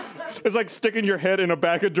it's like sticking your head in a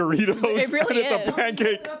bag of Doritos. It really and it's is. a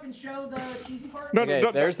pancake. Up and show the cheesy part. No,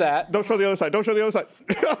 Okay, there's that. Don't show the other side. Don't show the other side.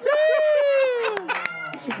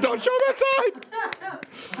 Don't show that side.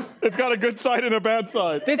 It's got a good side and a bad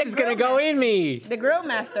side. This is gonna go in me. The Grill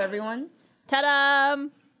Master, everyone. Ta-da!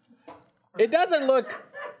 It doesn't look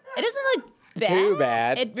It doesn't look bad. too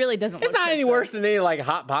bad. It really doesn't It's look not too any good. worse than any like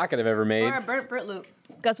Hot Pocket I've ever made. Or a burnt Fruit Loop.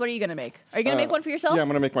 Gus, what are you going to make? Are you going to make one for yourself? Yeah, I'm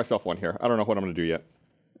gonna make myself one here. I don't know what I'm gonna do yet.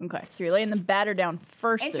 Okay, so you're laying the batter down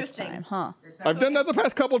first this Interesting. time, huh? I've done that the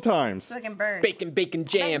past couple times. So it can burn. Bacon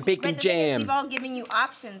jam, But bacon the thing is, jam, we've all given you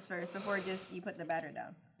options first before just you put the batter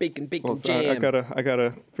down. bacon Well, so I jam.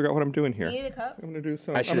 gotta figure out what I'm doing here. You need a cup? I'm gonna do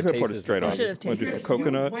some. I I'm should've just gonna put tasted it straight it. on. You should've I'm gonna do some tasted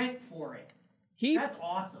coconut. Went for it. He, That's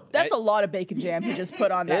awesome. that's a lot of bacon jam he just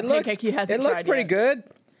put on that It looks, pancake he hasn't it looks tried pretty yet.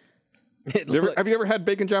 good. Have you ever had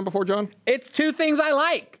bacon jam before, John? It's 2 things I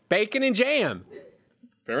like: bacon and jam.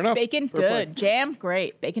 Fair enough. Bacon, Fair play. good. Jam,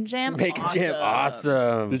 great. Bacon jam, Bacon awesome. jam,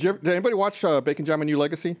 awesome. Did anybody watch Bacon Jam: A New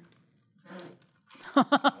Legacy?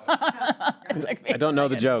 I don't know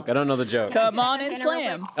the joke. I don't know the joke. Come on and Container real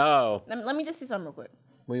slam. quick. Oh, Let me just see something real quick.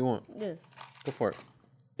 What do you want? This. Go for it.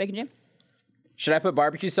 Bacon jam? Should I put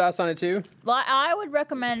barbecue sauce on it too? I would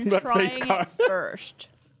recommend That trying face it card. first.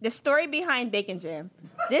 The story behind bacon jam.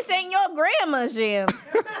 This ain't your grandma's jam.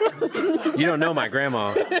 You don't know my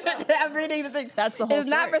grandma. I'm reading the thing. That's the whole It's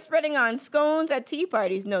not story. for spreading on scones at tea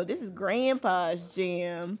parties. No, this is grandpa's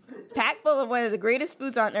jam. Packed full of one of the greatest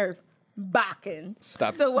foods on earth. Bakken.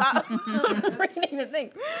 Stop. So while reading the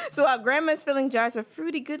thing. So while grandma's filling jars with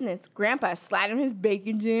fruity goodness, grandpa's sliding his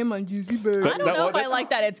bacon jam on juicy burgers. I don't know if I like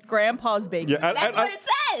that. It's grandpa's bacon. Yeah, That's what it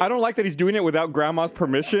says. I don't like that he's doing it without grandma's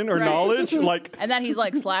permission or Right. knowledge. Like, And then he's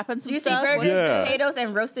like slapping some Juicy stuff. burgers, Yeah. potatoes,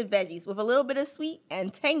 and roasted veggies with a little bit of sweet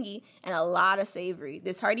and tangy and a lot of savory.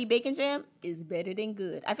 This hearty bacon jam is better than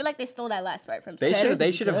good. I feel like they stole that last part from They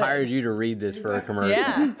somebody. should have hired you to read this for a commercial.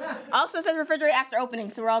 Yeah. Also it says refrigerate after opening,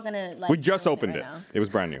 so we're all gonna like. we just open opened it. right now. It was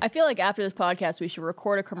brand new. I feel like after this podcast, we should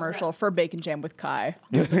record a commercial for Bacon Jam with Kai.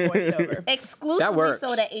 With the voiceover. Exclusively works.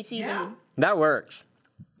 sold at HEB. That works.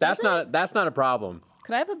 That's not a problem.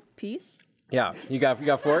 Could I have a piece? Yeah, you got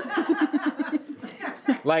fork.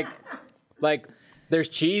 like, there's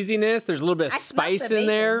cheesiness. There's a little bit of I smell spice the in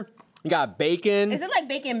there. You got bacon. Is it like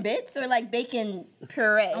bacon bits or like bacon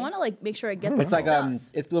puree? I want to like make sure I get this It's like stuff.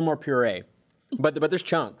 it's a little more puree, but there's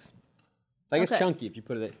chunks. Like it's Okay. chunky if you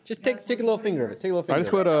put it. Just take a little finger of it. Take a little finger. I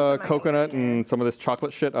just of it. put coconut and some of this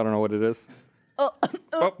chocolate shit. I don't know what it is. Oh,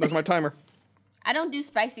 there's my timer. I don't do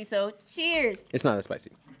spicy, so cheers. It's not that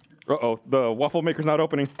spicy. Uh-oh, the waffle maker's not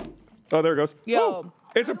opening. Oh, there it goes. Yo. Oh,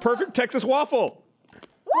 it's a perfect Texas waffle.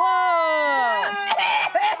 Whoa!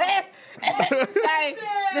 Sorry,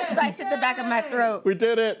 the spice hit the back of my throat. We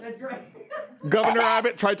did it. That's great. Governor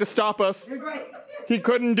Abbott tried to stop us. You're great. He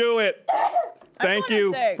couldn't do it. Thank wanna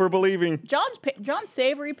you say- for believing. John's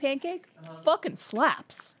savory pancake fucking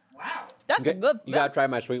slaps. Wow. That's a good. You gotta try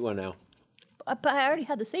my sweet one now. But I already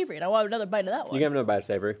had the savory, and I want another bite of that one. You can have another bite of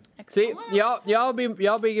savory. See, y'all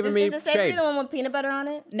be giving me Is the savory shade. the one with peanut butter on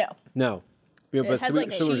it? No, No, yeah, but has, sweet,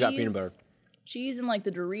 like, sweet one's got cheese. peanut butter. cheese and like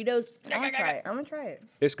the Doritos. I'm gonna try it. I'm gonna try it.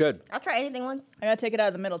 It's good. I'll try anything once. I gotta take it out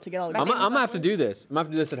of the middle to get all the. I'm gonna have to do this. I'm gonna have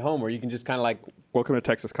to do this at home where you can just kind of like. Welcome to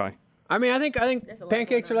Texas, Kai. I mean, I think a lot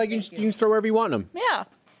pancakes are going on. like you Thank can just throw wherever you want them. Yeah.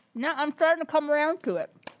 Now I'm starting to come around to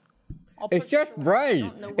it. It's just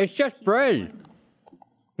bread. know what It's just bread.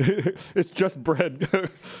 It's just bread.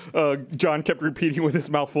 John kept repeating with his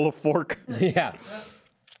mouth full of fork. Yeah,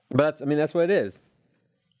 but that's what it is.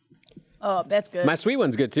 Oh, that's good. My sweet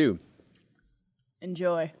one's good too.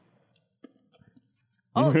 Enjoy.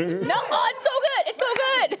 Oh no! Oh, it's so good! It's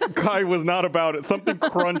so good. Kai was not about it. Something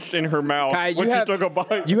crunched in her mouth Kai, when you she have took a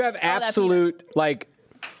bite. you have absolute like.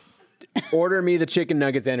 Order me the chicken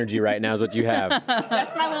nuggets energy right now is what you have.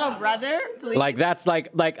 That's my little brother. Please. Like that's like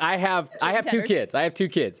I have two tenders. kids. I have two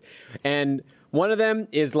kids, and one of them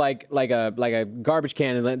is like a garbage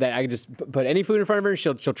can, and that I can just put any food in front of her. And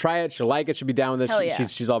she'll try it. She'll like it. She'll be down with it. Hell yeah.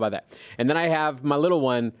 She's all about that. And then I have my little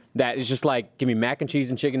one that is just like give me mac and cheese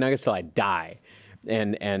and chicken nuggets till I die.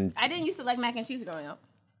 And I didn't used to like mac and cheese growing up.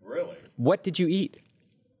 Really? Mm. what did you eat?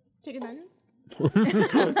 Chicken nuggets.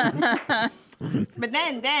 But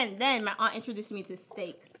then my aunt introduced me to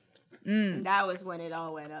steak. And that was when it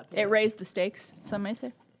all went up. It raised the stakes. Some may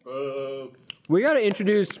say. We got to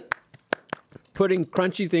introduce putting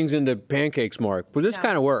crunchy things into pancakes more. Well, this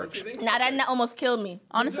kind of works. Now that almost killed me.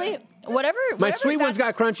 Honestly, whatever. My whatever sweet one's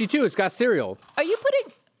got crunchy too. It's got cereal. Are you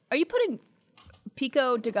putting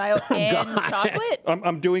pico de gallo and chocolate?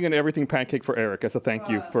 I'm doing an everything pancake for Eric as a thank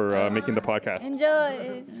you for making the podcast.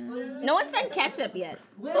 Enjoy. No one's done ketchup yet.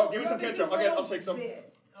 Oh, give me some ketchup. I'll take some.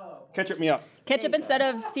 Ketchup me up. Ketchup instead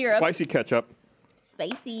of syrup. Spicy ketchup.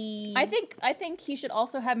 Spicy. I think he should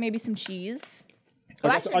also have maybe some cheese.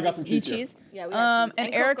 Well, I got some Eat cheese. yeah. cheese. Yeah, we got cheese. And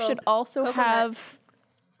And Eric cocoa- should also coconut. have.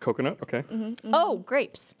 Coconut. Okay. Oh,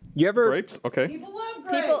 grapes. You ever? Grapes. Okay. People love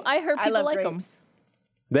grapes. People, I heard I people love like them. grapes.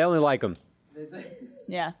 They only like them.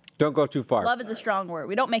 Yeah, Don't go too far. love is a strong word.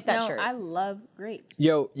 We don't make that No, shirt, I love grapes.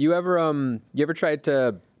 Yo, you ever tried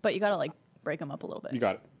to but you gotta like break them up a little bit. You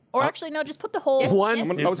got it. Or actually, no, just put the whole one?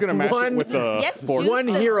 Yes. I was gonna mash it One- with the Yes, fork. juice One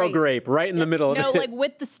the hero grape. grape right in the middle of No, it. like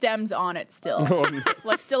with the stems on it still,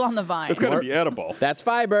 like still on the vine. It's gotta be edible. That's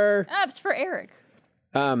fiber. It's for Eric.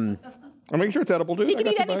 I'm making sure it's edible, dude. He I can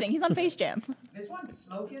got eat your back. anything. He's on Face Jam. This one's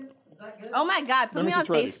smoking. Is that good? Oh my God, put me means on it's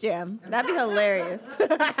ready. Face Jam. That'd be hilarious.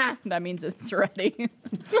 That means it's ready.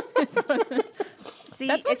 See,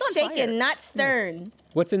 That's what's it's on shaken, fire. not stirred.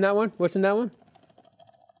 What's in that one? What's in that one?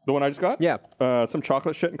 The one I just got? Yeah. Some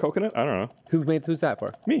chocolate shit and coconut. I don't know. Who's that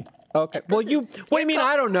for? Me. Okay. It's 'cause Well, you. it's- What do you mean?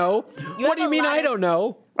 I don't know. What do have you a mean? lot I of- don't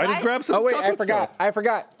know. I just Why? grabbed some Oh wait, chocolate I forgot. stuff. I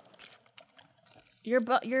forgot. Your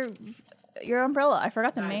your umbrella. I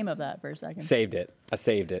forgot the name of that for a second. Saved it. I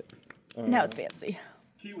saved it. Now it's fancy.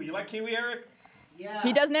 Kiwi. You like kiwi, Eric? Yeah.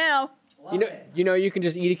 He does now. You know, you can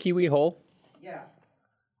just eat a kiwi whole. Yeah.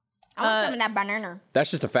 I want some of that banana.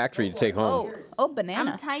 That's just a fact for you to take home. Oh, I'm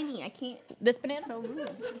banana. tiny. I can't. This banana. So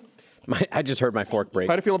rude. I just heard my fork break.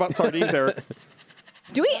 How do you feel about sardines, Eric?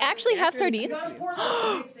 Do we actually have sardines?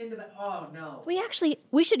 Oh no.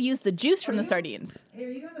 We should use the juice from the sardines. Hey, are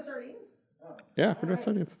you doing the sardines? Yeah, we're doing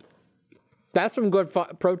sardines. That's some good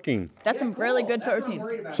protein. That's some really good protein.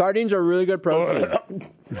 Sardines are really good protein.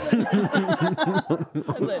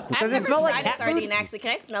 I've never smell like tried cat a sardine, actually.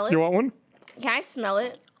 Can I smell it? You want one? Can I smell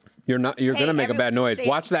it? You're gonna make a bad everyone noise. stay-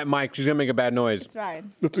 Watch that mic. She's gonna make a bad noise. It's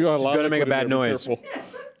fine. It's got a lot gonna of make a liquid in bad there, be noise. careful.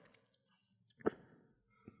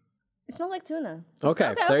 It smells like tuna.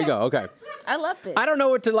 Okay, there you go. Okay. I love it. I don't know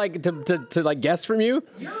what to like to guess from you.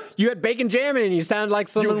 You had bacon jam in it and you sounded like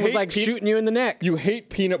someone was hate like shooting you in the neck. You hate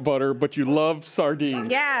peanut butter, but you love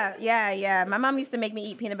sardines. Yeah. My mom used to make me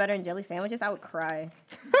eat peanut butter and jelly sandwiches. I would cry.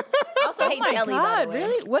 I also hate Oh my jelly, by god, the way.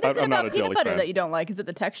 really? What is I'm it not a about peanut jelly butter fan. that you don't like? Is it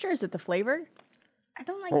the texture? Is it the flavor? I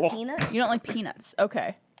don't like peanuts. You don't like peanuts.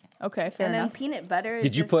 Okay. Okay, fair And then enough. peanut butter. is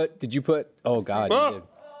Did you just- put oh god, Ah. you did.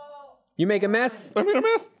 You make a mess? I made a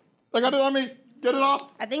mess. I got it on me. Get it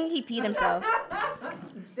off. I think he peed himself.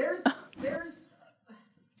 There's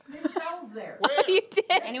towels there. You did.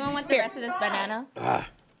 Anyone want the rest of this banana?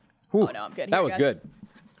 Whew, no, I'm good. That Here, was guys.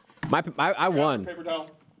 good. I won. Paper towel.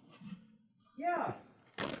 Yeah.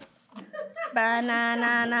 Banana,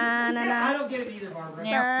 na, na, I na. don't get it either, Barbara.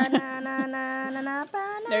 Banana, na, na, na,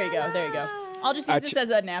 banana. There you go. I'll just use this as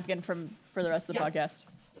a napkin for the rest of the podcast.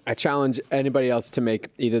 I challenge anybody else to make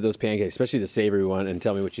either of those pancakes, especially the savory one, and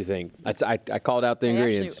tell me what you think. I called out the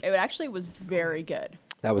ingredients. It actually was very good.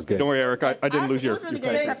 That was good. Don't worry, Eric. I didn't lose Honestly, your. It was really your good,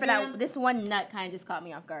 pancake. except for that this one nut kind of just caught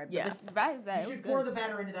me off guard. But Yeah. besides that, it You was should pour good. the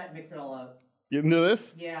batter into that and mix it all up. You into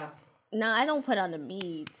this? Yeah. No, I don't put on the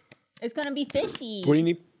meat. It's gonna be fishy. What do you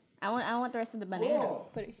need? I want the rest of the banana.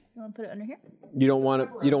 You want to put it under here? You don't want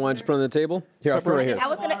to just put it on the table? Here, I'll put it right here. I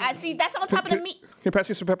was gonna. I see. That's on top of the meat. Can you pass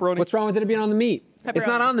me some pepperoni? What's wrong with it being on the meat? It's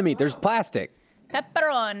not Pepperoni. on the meat. There's plastic.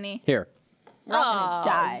 Pepperoni. Here. We're all gonna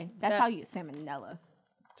die. That's how you get salmonella.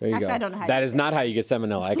 There you Actually, go. I don't know how That you is not how you get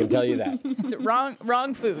salmonella. I can tell you that. It's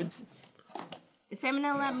wrong foods. Is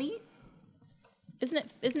salmonella not meat?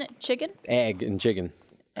 Isn't it chicken? Egg and chicken.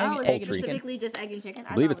 Oh, is it poultry. specifically just egg and chicken?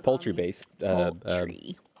 I believe it's poultry based.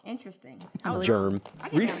 Poultry. Interesting. Germ.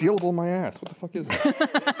 Resealable my ass. What the fuck is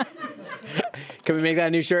it? Can we make that a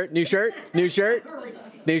new shirt? New shirt? New shirt?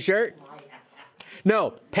 New shirt?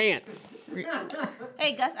 No, pants.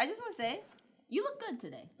 Hey, Gus, I just want to say, you look good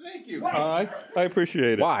today. Thank you. I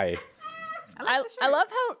appreciate it. Why? I like the I shirt. love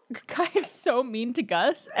how Kai is so mean to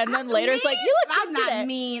Gus, and then later it's like, "You look I'm good not today."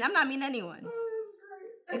 mean. I'm not mean to anyone.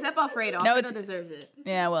 Except Alfredo. No, Alfredo it's- deserves it.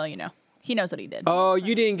 Yeah, well, he knows what he did. Oh,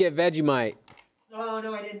 you didn't get Vegemite. Oh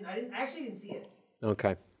no, I didn't. I actually didn't see it.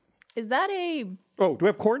 Okay. Is that a Oh, do we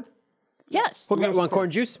have corn? yes? Hold You on, want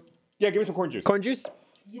corn juice? Yeah, give me some corn juice. Corn juice?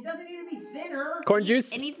 It doesn't need to be thinner. Corn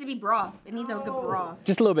juice? It needs to be broth. It needs a good broth.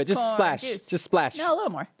 Just a little bit. Just a Corn splash. juice. Just splash. No, a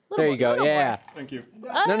little more. There you go. Yeah. Thank you.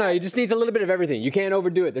 No, it just needs a little bit of everything. You can't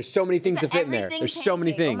overdo it. There's so many things to fit in there. Everything There's so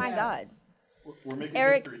many pancake. things. Oh my god. We're making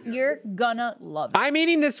Eric, history here. you're gonna love it. I'm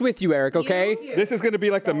eating this with you, Eric, okay? This is going to be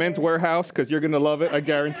like the Men's Warehouse because you're going to love it. I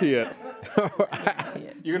guarantee it.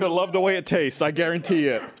 You're going to love the way it tastes. I guarantee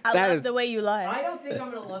it. I That love is- the way you lie. I don't think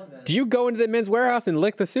I'm gonna love this. Do you go into the men's warehouse and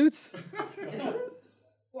lick the suits?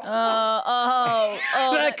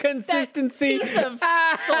 That consistency. piece of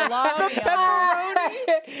salami.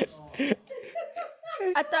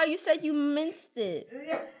 I thought you said you minced it.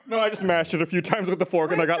 No, I just mashed it a few times with the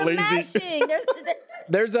fork and I got Where's the lazy. mashing? There's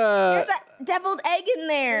There's a deviled egg in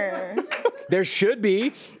there. there should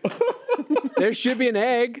be. There should be an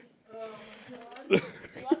egg.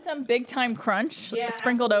 Want some big time crunch Yeah,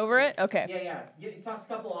 sprinkled over it? Okay. Yeah. Toss a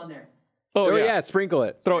couple on there. Oh yeah, sprinkle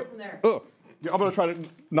it. Throw it. From there. Oh, I'm going to try to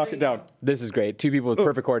knock it down. This is great. Two people with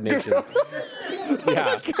perfect coordination.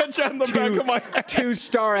 Yeah. Catch on the back of my head. Two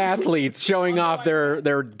star athletes showing off their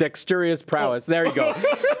dexterous prowess. There you go.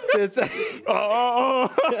 This,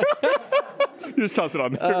 You just toss it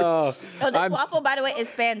on there. Oh, this I'm s- waffle, by the way, is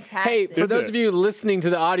fantastic. hey, for Is those it? of you listening to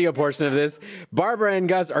the audio portion of this, Barbara and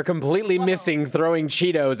Gus are completely missing throwing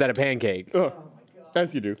Cheetos at a pancake.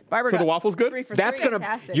 As you do. Barbara So the got waffle's good? 3 for That's 3.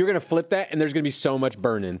 Fantastic. you're gonna flip that, and there's gonna be so much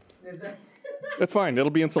burning. That's fine. It'll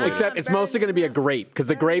be insulated. Except it's mostly gonna be a grape, because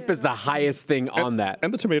the grape is the highest thing on that,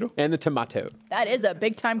 And the tomato. and the tomato. That is a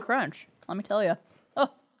big time crunch. Let me tell you. Oh,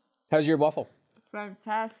 How's your waffle?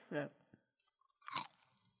 Fantastic.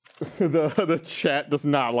 The chat does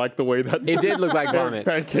not like the way that It did look like Eric's vomit.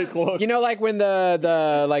 pancake looked. You know, like when the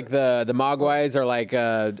Mogwais are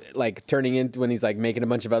like turning into when he's like making a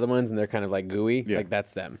bunch of other ones and they're kind of like gooey. Yeah. Like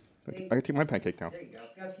that's them. I can take my pancake now. There you go.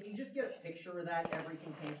 Guys, can you just get a picture of that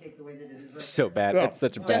everything pancake the way that it is? Right So bad. Yeah. It's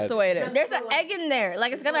such a bad. Just the way it is. There's an egg in there.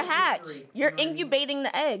 Like it's gonna hatch. You're incubating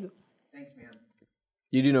the egg. Thanks, man.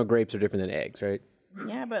 You do know grapes are different than eggs, right?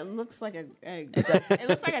 Yeah, but it looks like an egg. It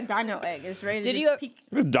looks like a dino egg. It's ready to Did just you-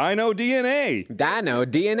 peek. Dino DNA. Dino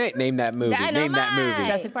DNA. Name that movie. Name that movie.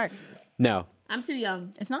 Jurassic Park. No, I'm too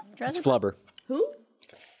young. It's not it's Jurassic Flubber. Who?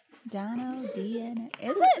 Dino DNA.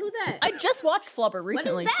 Is Who it? who that? I just watched Flubber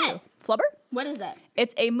recently that? too. Flubber? What is that?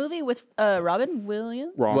 It's a movie with Robin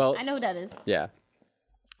Williams. Wrong. Well, I know who that is. yeah.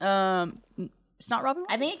 It's not Robin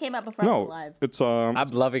I Williams. think it came out before I was no, alive. it's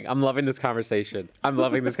I'm loving this conversation. I'm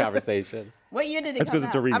loving this conversation. What year did it It's come 'cause out?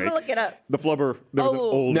 it's a remake. I'm gonna look it up. the Flubber. There was an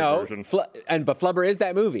Oh. older No, version. but Flubber is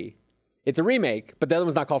that movie. It's a remake, but the other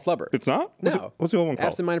one's not called Flubber. It's not. No. What's the old one called?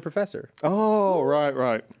 Absent Minded Professor. Oh,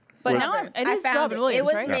 right. But Wait. now it I is found Robin it. Williams, It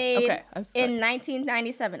was right? made Okay. I was like, in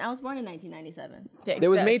 1997. I was born in 1997. take It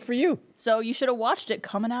was this. made for you. So you should have watched it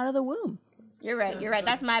coming out of the womb. You're right.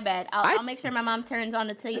 That's my bad. I'll make sure my mom turns on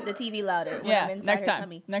the TV louder when I'm Yeah, inside next her time.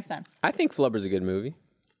 tummy. Next time. I think Flubber's a good movie.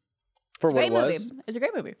 For what Great it was. movie. It's a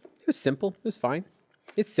great movie. It was simple. It was fine.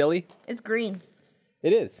 It's silly. It's green.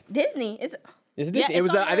 It is. Disney. It's It's a Disney. It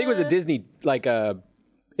it's was. on I think it was a the- Disney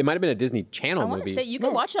it might have been a Disney Channel I want movie. to say you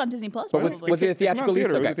can watch it on Disney Plus. But Probably. was it a theatrical release?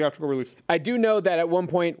 It was Okay. a theatrical release. I do know that at one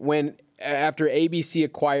point when after ABC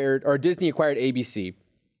acquired or Disney acquired ABC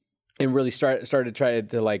and really started to try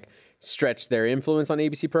to like stretch their influence on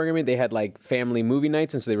ABC programming, they had like family movie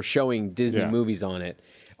nights, and so they were showing Disney Yeah. movies on it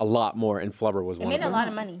a lot more. And Flubber was it one made of a them. lot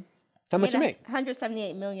of money. How much it make?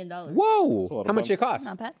 $178 million. Whoa! How much it cost?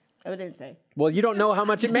 Not bad. Oh, it didn't say. Well, you don't know how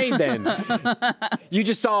much it made then. You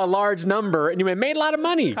just saw a large number and you went, made a lot of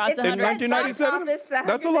money. Cost It In 100. said 1997? box office,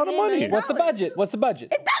 That's a lot of money. $178 What's the budget? What's the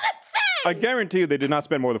budget? It doesn't say. I guarantee you they did not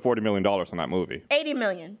spend more than $40 million on that movie. $80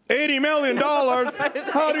 million. $80 million?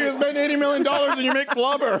 How do you spend $80 million and you make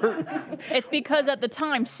Flubber? It's because at the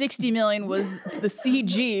time 60 million was the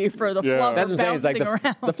CG for the Yeah. flubber That's what I'm saying. It's like bouncing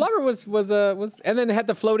around. the Flubber was, and then it had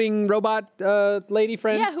the floating robot lady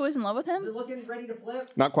friend. Yeah, who is in love with Is him? it looking ready to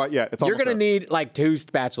flip? Not quite yet. It's You're almost gonna there. need like 2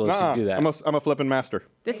 spatulas to do that. I'm a flipping master.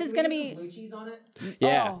 This Hey, is can gonna we get some be. blue cheese on it.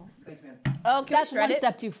 Yeah. Oh, Thanks, man. Oh, can we that's shred one it?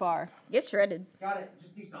 step too far. Get shredded. Got it.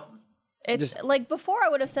 Just do something. It's Just- like before I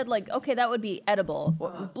would have said like, okay, that would be edible.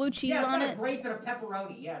 With blue cheese Yeah, it's on got it. a grape and a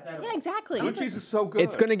pepperoni. Yeah, it's edible. Yeah, exactly. Blue cheese is so good.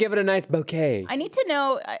 It's gonna give it a nice bouquet. I need to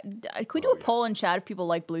know. Could we do a poll in chat if people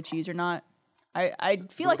like blue cheese or not? I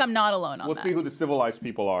feel like I'm not alone on We'll that. see who the civilized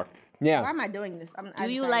people are. Why Yeah. am I doing this? Do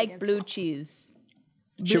you like blue cheese?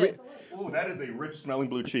 Should we? Ooh, that is a rich smelling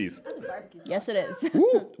blue cheese. Yes, it is.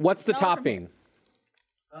 What's the Smell it from topping?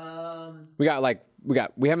 Um, We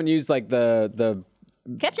haven't used like the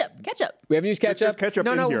Ketchup. we haven't used There's ketchup. ketchup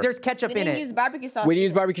no, in no, here. there's ketchup We in didn't it. use barbecue sauce. We didn't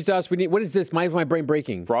use barbecue sauce. We need. What is this? My brain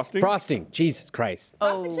breaking. Frosting? Frosting. Jesus Christ.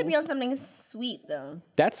 Frosting should be on something sweet though.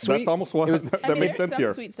 That's sweet. That's almost what that I mean, makes there's sense some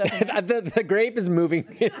here. sweet stuff in there. the grape is moving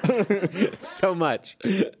so much.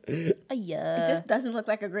 Yeah. It just doesn't look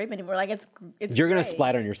like a grape anymore. Like it's. You're gonna gray.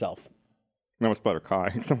 splatter on yourself. No, it's better Kai.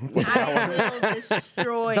 I will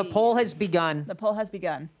destroy. The poll has begun. The poll has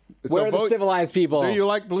begun. Where are the civilized people? Do you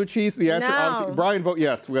like blue cheese? The answer, No. obviously, Brian, vote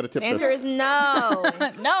yes. We got to tip The answer this. is no.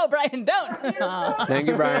 No, Brian, don't. Thank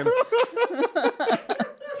you, Brian.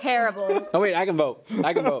 Terrible. Oh wait, I can vote.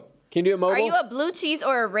 Can you do it mobile? Are you a blue cheese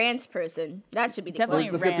or a ranch person? That should be the Definitely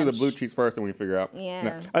question. Let's get through the ranch. blue cheese first, and we can figure out. Yeah.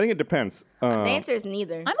 No, I think it depends. The answer is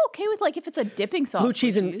neither. I'm okay with like if it's a dipping sauce. Blue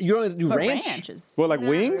cheese and- you don't do but ranch? is Well, like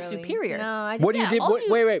wings? Really. superior. No, I What do you Yeah, dip? I'll do-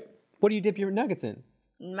 Wait. What do you dip your nuggets in?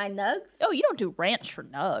 my nugs. Oh, you don't do ranch for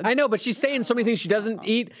nugs. I know, but she's saying so many things she doesn't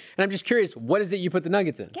eat, and I'm just curious. What is it you put the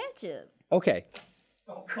nuggets in? Ketchup. Okay.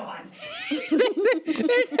 Oh God.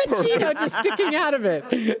 There's a Cheeto just sticking out of it.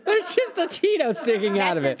 There's just a Cheeto sticking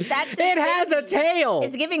out of it. That's It has a tail.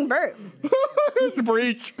 It's giving birth. It's a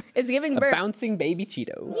breach. It's giving A birth. bouncing baby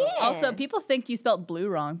Cheeto. Yeah. Also, people think you spelled blue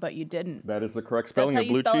wrong, but you didn't. That is the correct That's spelling how of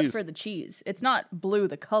you blue spell cheese. it for the cheese. It's not blue,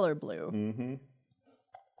 the color blue. Mm-hmm.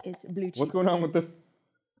 It's blue cheese. What's going on with this?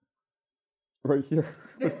 Right here.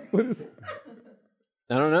 What is?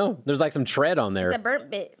 I don't know. There's like some tread on there. It's a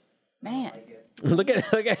burnt bit. Man, Look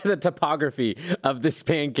at the topography of this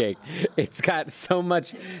pancake. It's got so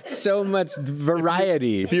much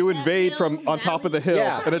variety. If you invade from on top of the hill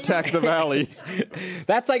Yeah. and attack the valley,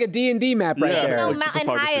 That's like a D&D map right Yeah. there. No Like mountain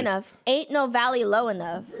topography. high enough. Ain't no valley low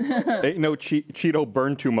enough. ain't no Cheeto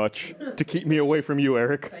burn too much to keep me away from you,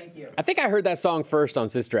 Eric. Thank you. I think I heard that song first on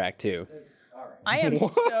Sister Act too. All right. I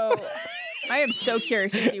am so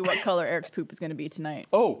curious to see what color Eric's poop is going to be tonight.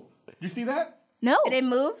 Oh, did you see that? No. Did it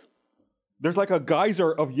move? There's like a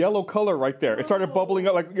geyser of yellow color right there. It started bubbling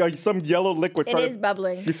up like some yellow liquid. It is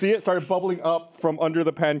bubbling. You see it started bubbling up from under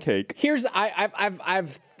the pancake. Here's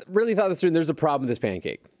I've really thought this through. And there's a problem with this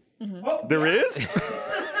pancake. There is?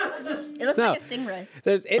 It looks No. like a stingray.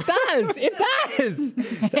 It does.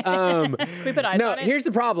 Can we put eyes No, on it? here's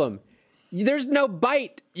the problem. There's no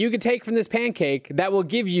bite you could take from this pancake that will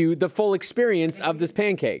give you the full experience of this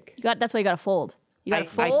pancake. That's why you got to fold. You got to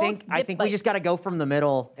fold. I think we just got to go from the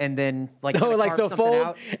middle and then like. Oh, kinda like carve so something fold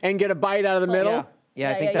out. and get a bite out of the middle. Yeah, yeah,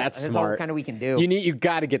 I think yeah. that's all smart. kind of we can do. You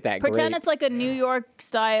got to get that. Pretend great. it's like a New York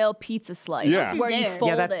style pizza slice. Yeah. Where you Yeah,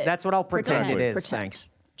 fold yeah, it. that's what I'll pretend Exactly. it is. Pretend. Thanks.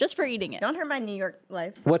 Just for eating it. Don't hurt my New York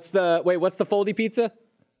life. What's the foldy pizza?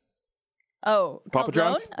 Oh, Papa calzone?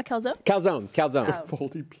 John's? A calzone? Calzone.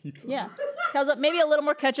 Foldy pizza. Yeah. Calzone. Maybe a little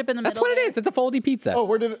more ketchup in the That's middle. what it is. It's a foldy pizza. Oh,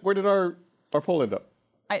 where did our poll end up?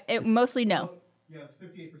 Mostly no. Yeah, it's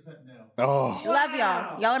 58% now. Oh, Love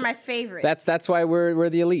y'all. Y'all are my favorite. That's why we're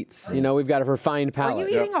the elites. You know, we've got a refined Are palate.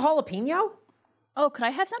 you eating a jalapeno? Oh, could I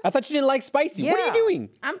have some? I thought you didn't like spicy. What are you Yeah. doing?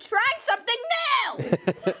 I'm trying something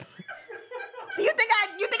new. You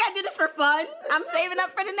think I do this for fun? I'm saving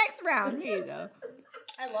up for the next round. Here you go.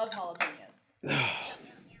 I love jalapenos.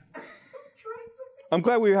 I'm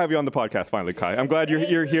glad we have you on the podcast finally, Kai. I'm glad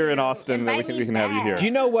you're here in Austin and that Invite we me can have you back. here. Do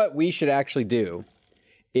you know what we should actually do?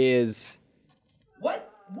 Is What?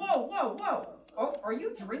 Whoa! Oh, are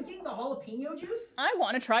you drinking the jalapeno juice? I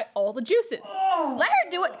want to try all the juices. Let her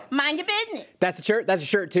do it. Mind your business. that's a shirt? That's a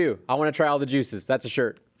shirt too. I want to try all the juices. That's a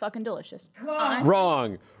shirt. Fucking delicious.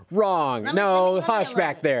 Wrong. Let No, me hush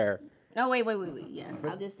back it. there. No, wait. Yeah,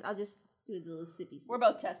 I'll just do the little sippy. We're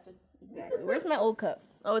both tested. Exactly. Where's my old cup?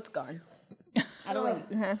 Oh, it's gone. I don't want.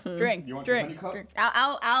 Drink. want your Drink. honey cup? Drink.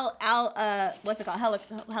 I'll what's it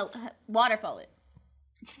called? Waterfall it.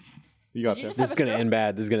 You got Did you this. just This is gonna end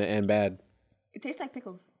bad. This is gonna end bad. It tastes like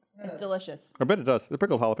pickles. It's delicious. I bet it does. The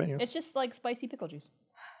pickled jalapenos. It's just like spicy pickle juice.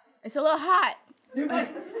 It's a little hot.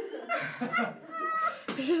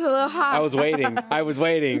 It's just a little hot. I was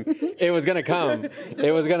waiting. It was gonna come.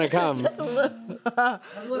 It was gonna come.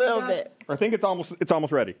 a little bit. I think it's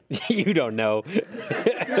almost ready. You don't know.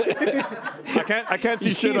 I can't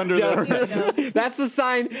see shit under there. That's a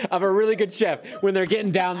sign of a really good chef when they're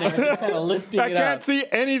getting down there and kind of lifting I it can't up. see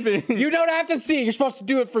anything. You don't have to see it. You're supposed to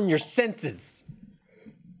do it from your senses.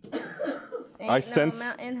 I sense-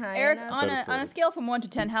 Mountain high Eric, enough. on a scale from 1 to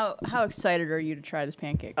 10, how excited are you to try this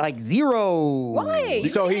pancake? Like 0. Why?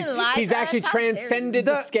 So can't he's lie to actually us. How dare you. transcended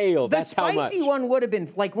the scale. The That's how much. spicy one would have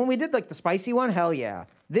been like when we did like the spicy one. Hell yeah!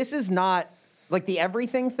 This is not like the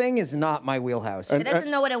everything thing is not my wheelhouse. It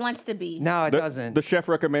doesn't know what it wants to be. no, it doesn't. The chef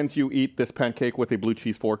recommends you eat this pancake with a blue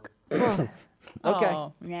cheese fork. Okay.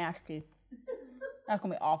 Oh, nasty. That's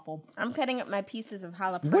gonna be awful. I'm cutting up my pieces of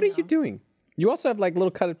jalapeno. What are you doing? You also have like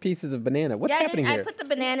little cut pieces of banana. What's Yeah, happening I here? put the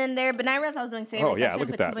banana in there, but I realized I was doing savory, Oh, so yeah, I look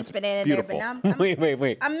shouldn't at put that. too much banana Beautiful. in there. But now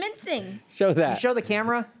Wait. I'm mincing. Show that. Show the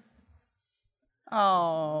camera.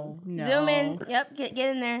 Oh no. Zoom in. Yep, get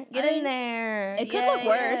in there. Get in mean, there. It could look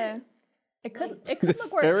worse. It could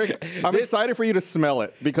look worse. Eric, I'm excited for you to smell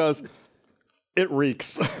it because it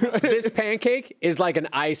reeks. This pancake is like an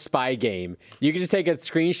I Spy game. You can just take a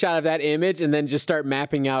screenshot of that image and then just start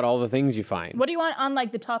mapping out all the things you find. What do you want on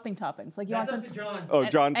like the toppings? Like you want some Oh,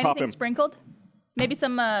 John, top anything him. sprinkled? Maybe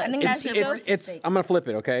some think some that's pico? your I'm gonna flip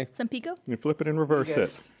it, okay? Some pico? You flip it and reverse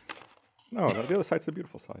it. No, the other side's the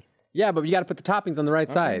beautiful side. Yeah, but you got to put the toppings on the right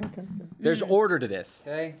side. There's order to this.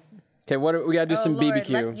 Okay. Okay, we got to do some Lord,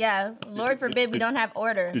 BBQ. Lord forbid we don't have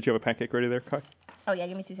order. Did you have a pancake ready there, Kai? Oh yeah,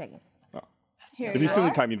 give me 2 seconds. Here If you still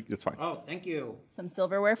need time, it's fine. Oh, thank you. Some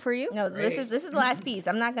silverware for you. No, this is the last piece.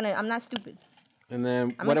 I'm not stupid. And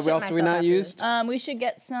then I'm what gonna else shit have we myself not after used? We should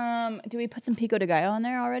get some. Do we put some pico de gallo on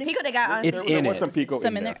there already? Pico de gallo. Honestly, It's was in What's it. some pico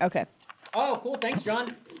Some in there. Okay. Oh, cool. Thanks,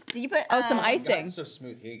 John. Did you put? Oh, some icing. So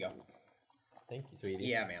smooth. Here you go. Thank you, sweetie.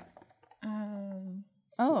 Yeah, man.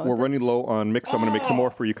 Oh, We're running low on mix, so I'm going to make some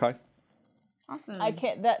more for you, Kai. Awesome. I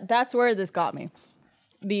can't. That's where this got me.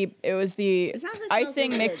 It was the sounds like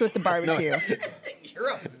icing smells mixed good. with the barbecue.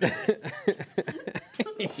 You're up.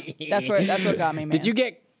 That's what got me, man. Did you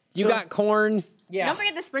got corn? Yeah. Don't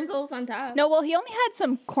forget the sprinkles on top. No, well, he only had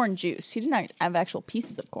some corn juice. He didn't have actual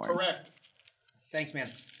pieces of corn. Correct. Thanks,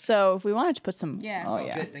 man. So if we wanted to put some, Yeah. oh Oh,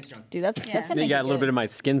 yeah, Good. Thanks, John. dude, that's gonna You make got it a little good. bit of my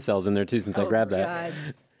skin cells in there too since I grabbed that.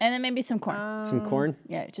 God. And then maybe some corn. Some corn?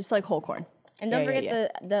 Yeah, just like whole corn. And don't Yeah, yeah,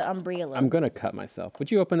 forget the umbrella. I'm gonna cut myself.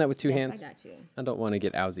 Would you open that with two hands? I got you. I don't want to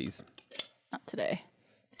get owsies. Not today.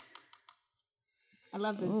 I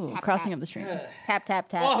love the tap, Crossing tap. of the stream. Tap tap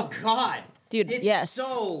tap. Oh God. Dude, It's yes.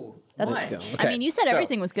 so Let's go. much. Okay. I mean, you said So,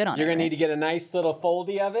 everything was good on it. You're gonna right? need to get a nice little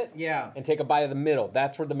foldy of it. Yeah. And take a bite of the middle.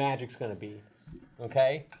 That's where the magic's gonna be.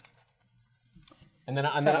 Okay. And then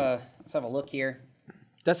Let's have a look here.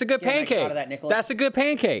 that's a good Get a nice pancake. shot of that, Nicholas. That's a good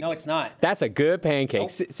pancake. No, it's not. That's a good pancake. Nope.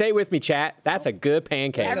 Say it with me, chat. That's a good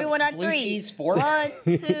pancake. Everyone on Blue three. cheese fork. 1,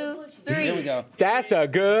 2, 3. Here we go. That's a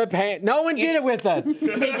good pan. No one did it with us. You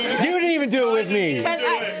didn't even do it with me. Because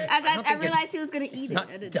I think realized he was gonna eat It's it. not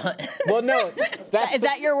I didn't. done. Well, no. That's Is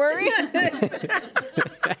that your worry?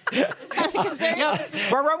 Yeah,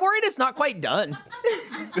 but I'm worried it's not quite done.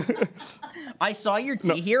 I saw your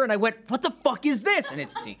tea here and I went, "What the fuck is this?" And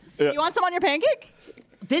it's tea. You want some on your pancake?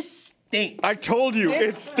 This stinks. I told you, it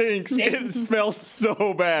This stinks. It stinks. smells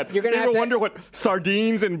so bad. You're gonna you have ever to- wonder what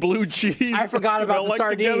sardines and blue cheese I forgot about smell the like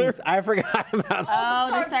sardines. together? I forgot about.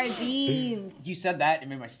 Oh, the sardines. You said that, it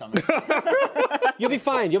made my stomach. You'll be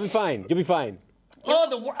fine. You'll be fine. You'll be fine. Oh,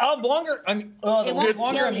 the longer I'm, the won't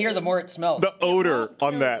longer kill I'm here, you. the more it smells. The odor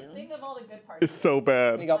on that Think of all the good parts. is so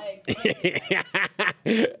bad. There you go.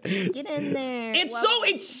 Get in there.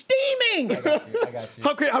 It's steaming. I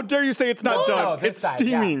got you. How dare you say it's not No, done? this It's side,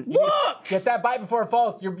 yeah. steaming. Look, Get that bite before it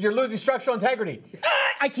falls. You're losing structural integrity.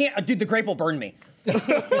 I can't. Dude, the grape will burn me. Take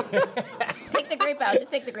the grape out.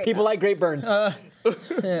 Just take the grape People out. like grape burns. Eric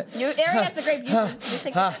has the grape juices. Just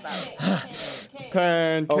take the grape out.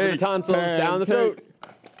 Pancake. Over the tonsils, down the throat.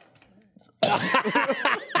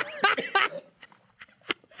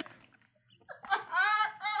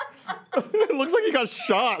 It looks like he got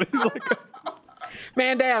shot. He's like,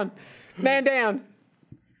 Man down. Man down.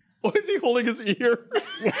 why is he holding his ear?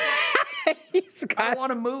 He's I got.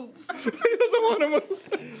 want to move. He doesn't want to move.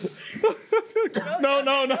 No.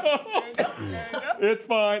 It's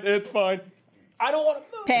fine. It's fine. I don't want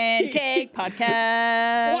to move. Pancake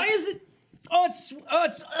podcast. Why is it? It's.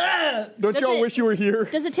 Don't Does y'all it- wish you were here?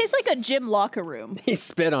 Does it taste like a gym locker room? He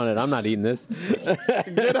spit on it. I'm not eating this.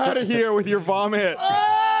 Get out of here with your vomit.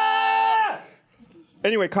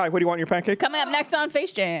 Anyway, Kai, what do you want in your pancake? Coming up next on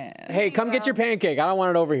Face Jam. Hey, come get your pancake. I don't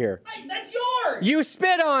want it over here. That's yours. You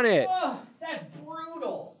spit on it. That's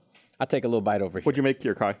brutal. I'll take a little bite over here. What'd you make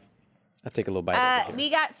here, Kai? I'll take a little bite over here. We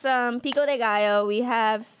got some pico de gallo. We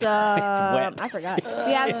have some. wet. I forgot.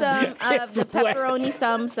 We have some of It's the wet. pepperoni,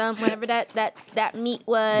 some whatever that meat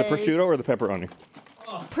was. The prosciutto or the pepperoni?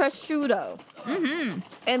 Prosciutto. Mm-hmm.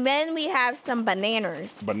 And then we have some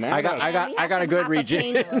bananas. Banana. I got We have a some good region.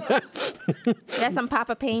 jalapenos. That's some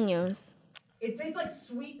papapeños. It tastes like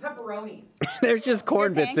sweet pepperonis. There's just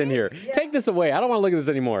corn Your bits in here. Take this away. I don't want to look at this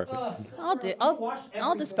anymore.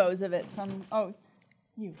 I'll dispose of it.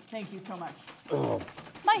 Thank you so much.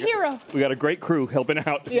 My hero. We got a great crew helping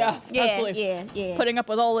out. Yeah. Yeah, absolutely. yeah. Putting up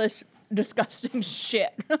with all this disgusting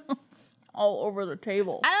shit all over the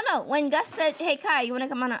table. I don't know. When Gus said, "Hey Kai, you want to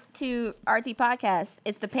come on to RT Podcast?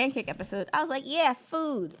 It's the pancake episode." I was like, "Yeah,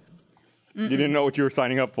 food." You didn't know what you were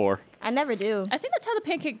signing up for. I never do. I think that's how the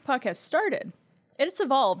Pancake Podcast started. It's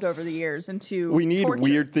evolved over the years into We need torture.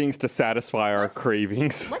 weird things to satisfy our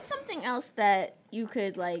cravings. What's something else that you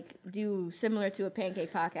could like do similar to a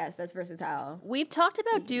pancake podcast that's versatile? We've talked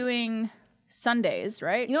about doing Sundays,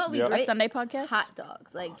 right? You know what we Yep. do? A Sunday podcast? Hot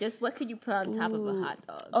dogs. Like, just what could you put on top of a hot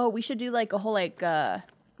dog? Oh, we should do like a whole like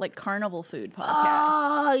carnival food podcast.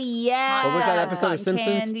 Oh yeah. What was that episode Cotton of Simpsons?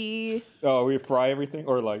 Candy, Oh, we fry everything?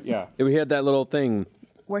 Or like, yeah. We had that little thing.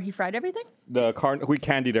 where he fried everything. We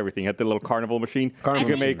candied everything at the little carnival machine. Carnival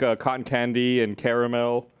you can machine. make cotton candy and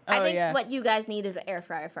caramel. I Oh, think yeah. what you guys need is an air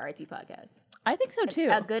fryer for RT Podcast. I think so too.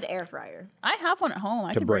 A good air fryer. I have one at home.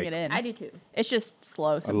 I could bring break. it in. I do too. It's just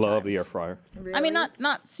slow I sometimes. love the air fryer. Really? I mean,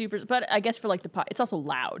 not super, but I guess for like the pot, it's also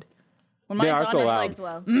loud. When They mine's are on, so it's loud. like, as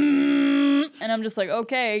well. and I'm just like,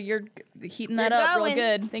 okay, you're heating that up real Going.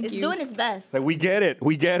 good. Thank it's you. doing its best. Like, we get it.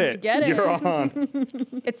 We get it. get it. You're on.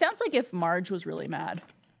 It sounds like if Marge was really mad,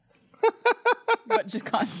 but just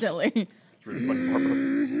constantly.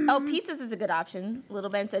 Oh, pizzas is a good option. Little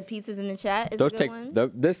Ben said pizzas in the chat is Those a good take one.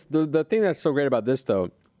 the thing that's so great about this though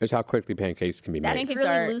is how quickly pancakes can be That's made. Pancakes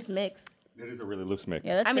really are- loose mix. It is a really loose mix.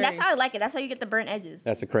 Yeah, that's I mean, very, that's how I like it. That's how you get the burnt edges.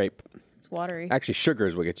 That's a crepe. it's watery. Actually, sugar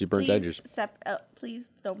is what gets you burnt edges. Please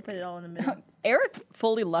don't put it all in the middle. Eric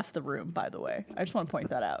fully left the room, by the way. I just want to point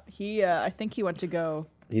that out. He, I think he went to go.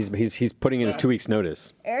 He's putting in his 2 weeks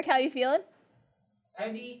notice. Eric, how you feeling?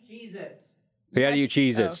 And eat Cheez-Its. He had to eat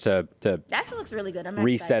Cheez-Its to That actually looks really good. I'm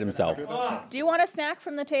reset excited about himself. Do you want a snack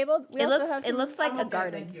from the table? We It also looks. have It some- looks like a Okay,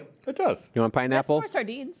 garden. thank you. It does. You want That's pineapple? more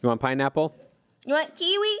sardines. You want pineapple? You want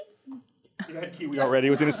kiwi? He had kiwi already. It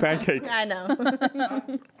was in his pancake. I know.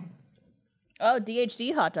 Oh,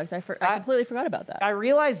 DHD hot dogs. I completely forgot about that. I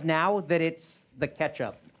realize now that it's the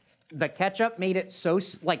ketchup. the ketchup made it so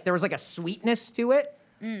like there was like a sweetness to it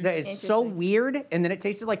that is so weird, and then it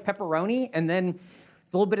tasted like pepperoni, and then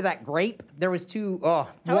a little bit of that grape. There was How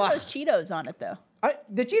are those Cheetos on it though?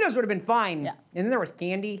 the Cheetos would have been fine, Yeah. and then there was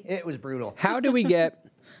candy. It was brutal. How do we get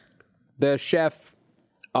the chef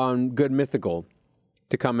on Good Mythical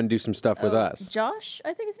to come and do some stuff with us? Josh,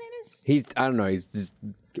 I think his name is. I don't know, he's this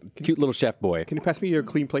cute little chef boy. Can you pass me your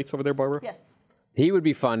clean plates over there, Barbara? Yes. He would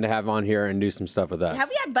be fun to have on here and do some stuff with us. Have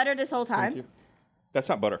we had butter this whole time? That's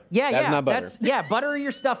not butter. Yeah, That's yeah, not butter. butter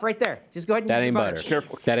your stuff right there. Just go ahead and That use ain't your butter.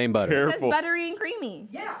 Careful. That ain't butter. It says Careful. buttery and creamy.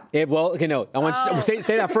 Okay, no. I want you to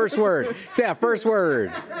say that first word. Say that first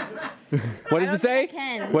word. What does it say? think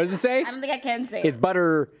I can. What does it say? I don't think I can say It's it.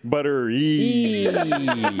 butter. Buttery. Oh,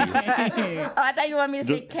 I thought you wanted me to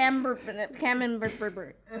say camembert. Cameron.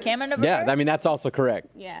 Yeah, I mean that's also correct.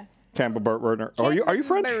 Yeah. Campbell Burtner. Are you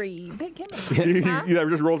French? Big Cameron. That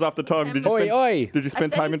just rolls off the tongue. Did you Oi, spend, oi. Did you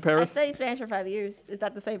spend time in I Paris? studied Spanish for 5 years. Is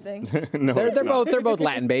that the same thing? No, They're it's not. both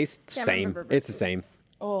Latin based. Can't Same. remember. It's the same.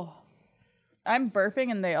 Oh, I'm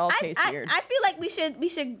burping and they all taste weird. I feel like we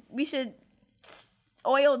should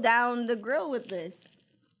oil down the grill with this.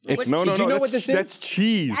 No, Do you know that's, what this is? That's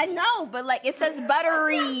cheese. I know, but like it says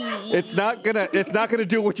buttery. It's not gonna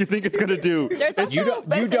do what you think it's gonna do. There's also You don't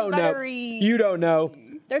But it's know. buttery. You don't know.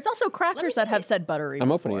 there's also crackers that have said buttery. I'm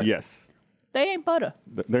before. opening it. Yes, They ain't butter.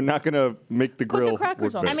 they're not gonna make the Put the grill.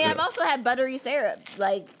 crackers work on. I mean, better. I've also had buttery syrup.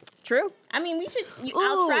 Like, True. I mean,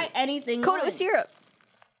 I'll Ooh. try anything. Coat it with once. syrup.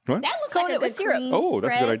 What? That looks Coat like it a with good syrup. cream Oh,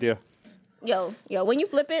 that's a good spread. idea. Yo, when you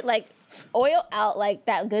flip it, like oil out like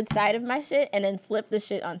that good side of my shit, and then flip the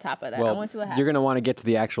shit on top of that. I Well, want to see what happens. you're gonna want to get to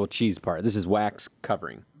the actual cheese part. This is wax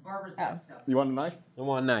covering. Barbara's got stuff. You want a knife? I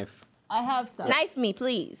want a knife. I have some. Knife me,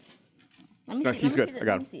 please. Let me No, see. he's let me good. see I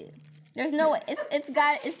got Let me see it. There's no way.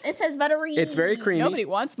 It says buttery. It's very creamy. Nobody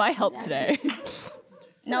wants my help today.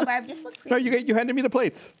 No, Barb, just look No, pretty. you handed me the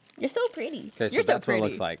plates. You're so pretty. Okay, so You're so that's what it pretty.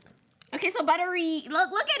 looks like. Okay, so buttery.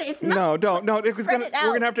 Look at it. It's No, not. don't. It's Spread gonna. it out.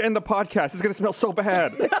 We're gonna have to end the podcast. It's gonna smell so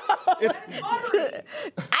bad. I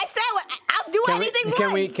said what? I'll do anything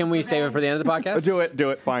once. Can we save it for the end of the podcast? Do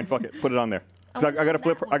it. Fine. Fuck it. Put it on there. 'Cause I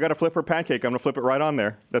gotta flip her pancake. I'm gonna flip it right on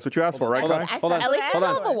there. That's what you asked for, right, Hold on. Kai? Hold on. At least it's Hold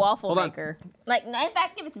on. all the waffle Hold on. maker. Like, no, in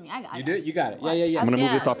fact, give it to me. I got it. You do it. You got it. Yeah. I'm gonna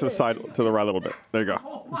move Yeah. this off to the side, to the right a little bit. There you go.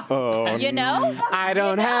 Oh, You know? I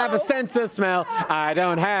don't have a sense of smell. I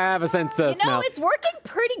don't have a sense of You know, smell. it's working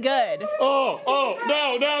pretty good. oh,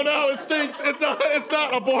 no! It stinks. It's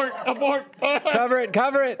not. Abort. Cover it.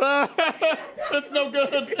 It's no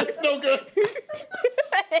good.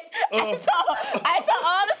 I saw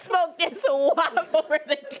all the smoke just waft over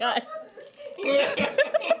the gun.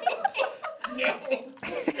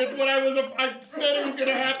 It's what I said it was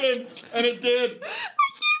gonna happen, and it did.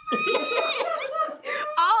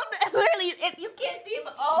 Literally, if you can't see it,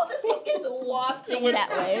 but all the smoke is wafting that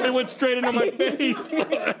way. It went straight into my face.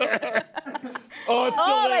 Oh, it's still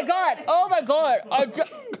Oh there. my god!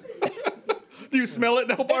 Do you smell it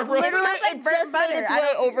now, Barbara? literally- smells like burnt butter. its I way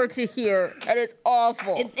don't- over to here, and it's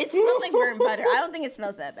awful. It smells like burnt butter. I don't think it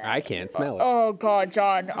smells that bad. I can't smell it. Oh god,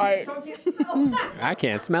 John, I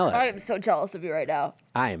can't smell it. am so jealous of you right now.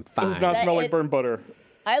 I am It does fine. not smell like it- burnt butter.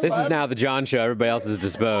 This is now the John Show. Everybody else is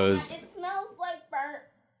disposed. It smells like burnt.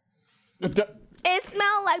 It do- It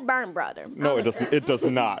smells like burnt butter. No, it doesn't. It does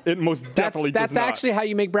not. It most definitely That's does not. actually how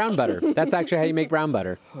you make brown butter. That's actually how you make brown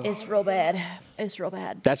butter. It's real bad. It's real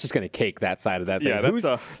bad. That's just gonna cake that side of that thing. Yeah,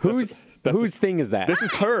 that's whose thing is that? This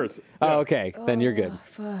is hers. Oh, okay. Then you're good.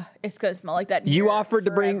 It's gonna smell like that. You here offered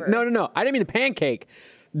to bring forever. no. I didn't mean the pancake.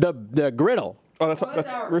 The griddle. Oh,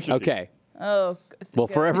 that's Rooster Teeth. Okay. Oh. Well,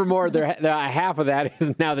 forevermore, half of that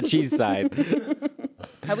is now the cheese side.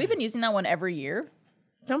 Have we been using that one every year?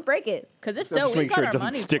 Don't break it. Because if Just so, we make got sure it our doesn't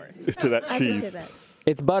money's stick worth. to that I appreciate cheese. that.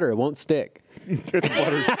 It's butter. It won't stick. It's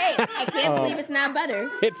butter. Hey, I can't believe it's not butter.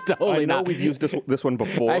 It's I totally know not. we've used this one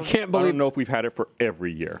before. I can't I believe- don't know if we've had it for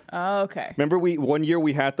every year. Okay. Remember, one year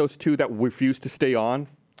we had those two that refused to stay on.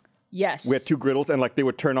 Yes. We had two griddles, and like they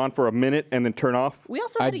would turn on for a minute and then turn off. We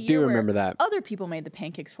also I had a do year remember where that. other people made the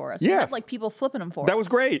pancakes for us. We Yes. had like people flipping them for us. That was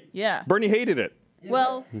great. Yeah. Bernie hated it.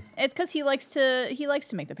 Well, it's because he likes to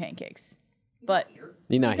make the pancakes, but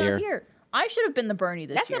You're not he's here. not here. I should have been the Bernie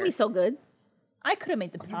this That's year. gonna be so good. I could have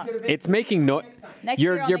made the. It's making noise. Next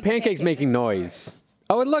year Your I'll your make the pancake's making noise.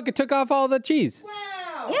 Oh, and look, it took off all the cheese.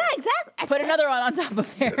 Yeah, exactly. I Put said- another one on top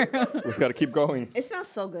of there. We just got to keep going. It smells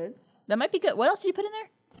so good. That might be good. What else did you put in there?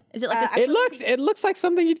 Is it like a? It looks like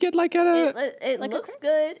something you'd get like at a. It Like looks okay.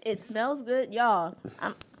 good. It smells good, y'all.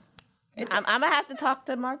 I'm gonna have to talk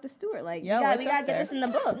to Martha Stewart. Like, Yeah, we what's gotta up get there? this in the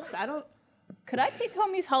books. I don't. Could I take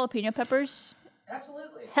home these jalapeno peppers?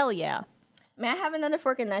 Absolutely. Hell yeah. May I have another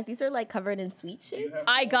fork and knife? These are like covered in sweet shit.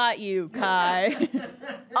 I got you, Kai.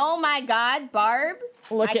 Oh my God, Barb,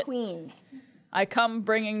 Look my at- queen. I come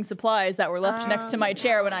bringing supplies that were left next to my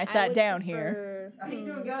chair when I sat would down here. How you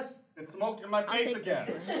doing, Gus? It's smoked in my face again.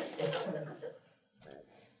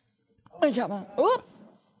 Oop.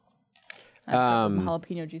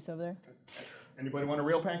 Jalapeno juice over there. Anybody want a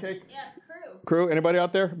real pancake? Yeah, crew. Crew, anybody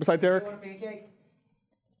out there besides Eric? Pancake?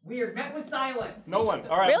 Weird. Met with silence. No one.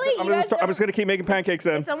 All right. Really? I'm You guys just going to keep making pancakes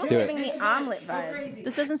then. It's almost Do it. giving me omelet vibes.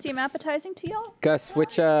 This doesn't seem appetizing to y'all. Gus,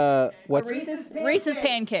 what's Reese's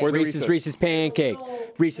pancake. Reese's pancake?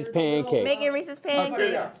 Reese's pancake. Making Reese's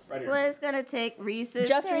pancake. Right here. Well, it's gonna take Reese's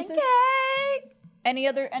Just pancake. Reese's? Any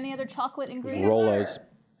other chocolate ingredient? Rolos.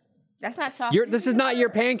 That's not chocolate. This is not your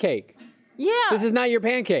pancake. Yeah. This is not your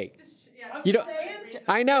pancake. You don't.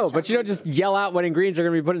 I know, but you don't just yell out what ingredients are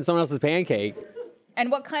going to be put in someone else's pancake. And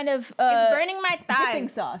what kind of It's burning my dipping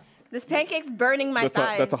thighs. sauce? This pancake's burning my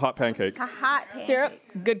thighs. That's a hot pancake. It's a hot pancake. Syrup?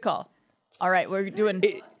 Good call. All right, we're doing.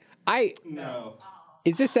 No.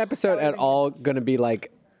 Is this episode at all going to be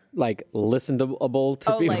like listenable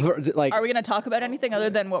to people? Like, are we going to talk about anything other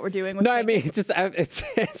than what we're doing? With no, I mean pancakes?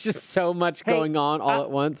 it's just so much going on all at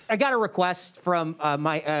once. I got a request from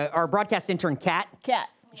our broadcast intern, Kat. Kat,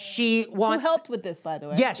 She who wants. helped with this, by the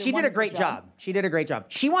way. Yeah, she did a great job. She did a great job.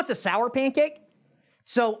 She wants a sour pancake.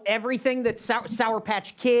 So everything that's Sour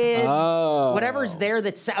Patch Kids, whatever's there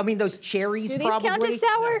that's, I mean, those cherries Do these probably. count as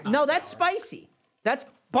sour? No, that's spicy. That's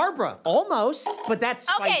Barbara, almost, but that's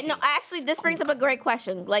spicy. Okay, no, actually, this brings up a great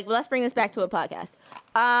question. Like, let's bring this back to a podcast.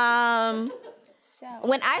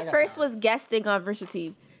 When I first was guesting on Rooster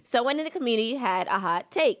Teeth, someone in the community had a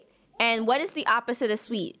hot take. And what is the opposite of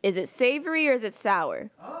sweet? Is it savory or is it sour?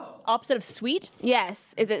 Opposite of sweet?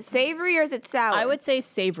 Yes. Is it savory or is it sour? I would say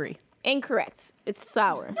savory. Incorrect. It's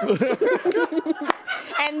sour.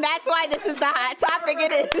 And that's why this is the hot topic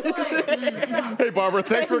it is. Hey, Barbara,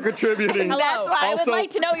 thanks for contributing. Hello. why I would Also- like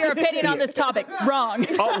to know your opinion on this topic. Wrong.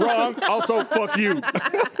 Wrong. Also, fuck you.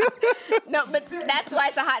 No, but that's why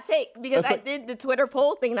it's a hot take. Because That's I did the Twitter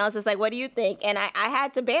poll thing and I was just like, what do you think? And I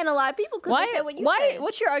had to ban a lot of people because they said what you Why? said.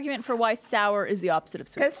 What's your argument for why sour is the opposite of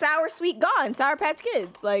sweet? Because sour, sweet, gone. Sour Patch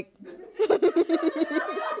Kids. Like,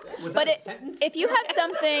 But if you have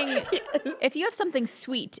something, if you have something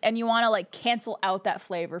sweet and you want to like cancel out that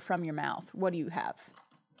flavor from your mouth, what do you have?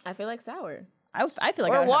 I feel like sour. I feel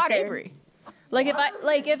like Or I would water. have savory. Like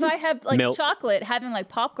if I have like Milk. chocolate, having like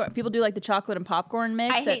popcorn. People do like the chocolate and popcorn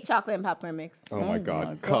mix. I hate chocolate and popcorn mix. Oh my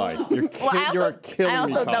God, Kai, you're Well, killing I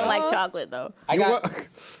me. also Kai. don't like chocolate though. I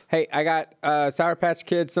got Sour Patch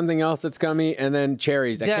Kids, something else that's gummy, and then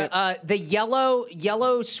cherries. I can't. The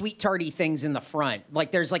yellow sweet tarty things in the front.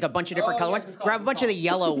 Like there's like a bunch of different color ones. Grab a bunch of the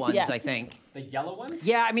yellow ones, Yeah. I think. The yellow ones?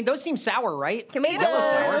 Yeah, I mean those seem sour, right? Can we Yellow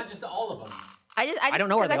sour. Just all of them. I just don't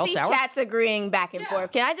know, are they all I see sour? chats agreeing back and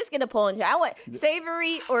forth. Can I just get a poll in chat? I want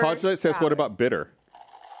savory or Podlet says, sour. what about bitter?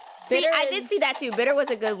 See, Bitter I did is- see that too. Bitter was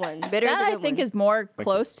a good one. Bitter is That a I good think one. is more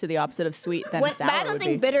close to the opposite of sweet than sour. But I don't would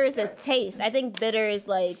think be. bitter is a taste. I think bitter is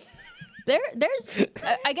like There's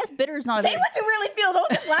I guess bitter is not a say very, what you really feel. Don't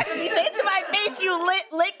just laugh at me. Say it to my face, you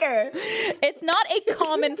lit liquor. it's not a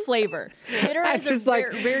common flavor. Bitter I is just a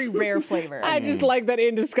like- very rare flavor. I just like that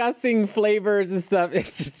in discussing flavors and stuff.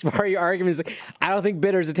 It's just part of your argument is like, I don't think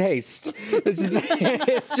bitter's a taste.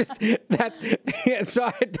 It's just that's. So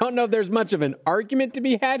I don't know if there's much of an argument to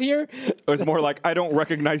be had here. It was more like, I don't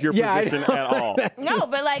recognize your Yeah, I position know. at all. No,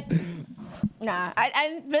 but like, nah.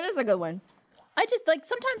 I bitter's a good one. I just like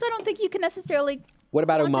sometimes I don't think you can necessarily What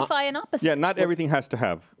about quantify an opposite. Yeah, not everything has to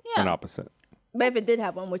have Yeah. an opposite. But if it did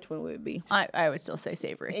have one, which one would it be? I would still say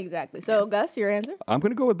savory. Exactly. So Gus, your answer? I'm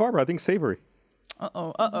going to go with Barbara. I think savory.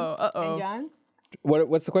 And John?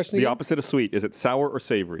 What's the question? The again? opposite of sweet. Is it sour or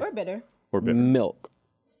savory? Or bitter? Or bitter? Milk.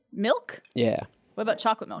 Milk? Yeah. What about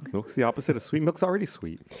chocolate milk? Milk's the opposite of sweet. Milk's already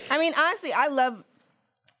sweet. I mean, honestly, I love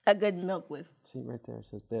a good milk with See right there, it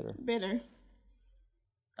says bitter. bitter.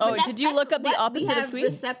 Oh, did you look up the opposite of sweet?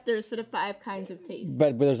 Receptors for the 5 kinds of taste.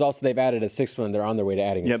 But there's also they've added a sixth one. They're on their way to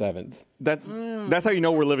adding a Yeah. seventh. That's how you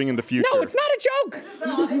know we're living in the future. No, it's not a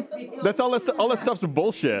joke. That's all that stuff's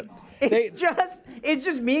bullshit. It's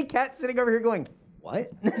just me and Kat sitting over here going,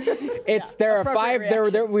 what? It's there are five.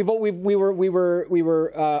 Appropriate We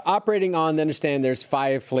were operating on the understand. There's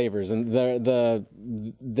 5 flavors, and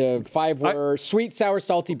the 5 were sweet, sour,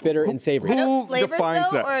 salty, bitter, and savory. Who Flavors defines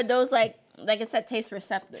though, that? or are those like it said taste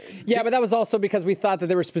receptors? Yeah, but that was also because we thought that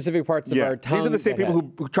there were specific parts of Yeah, our tongue. these are the same that people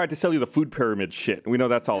had- who tried to sell you the food pyramid shit. We know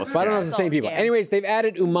that's all a So I don't know if scam. it's the same all people. scam. Anyways, they've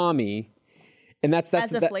added umami, and that's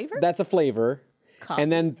As a flavor? That's a flavor. Copy.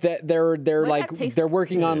 And then they're What like does that taste they're like?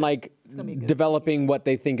 working on like developing what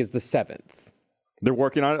they think is the 7th. They're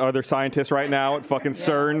working on it. Are there scientists right now at fucking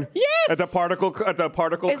CERN? Yes! At the particle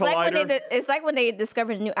collider? It's like when they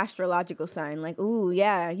discovered a new astrological sign. Like, ooh,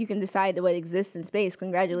 yeah, you can decide what exists in space.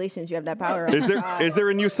 Congratulations, you have that power. Is there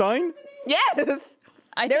a new sign? Yes.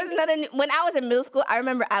 There was another. When I was in middle school, I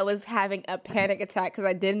remember I was having a panic attack because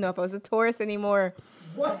I didn't know if I was a Taurus anymore.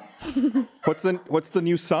 What's the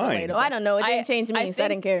new sign? Oh, I don't know. It didn't change me, so I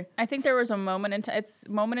didn't care. I think there was a moment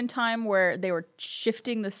in time where they were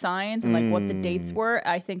shifting the signs and like what the dates were.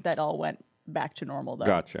 I think that all went back to normal though.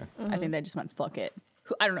 Gotcha. I think they just went fuck it.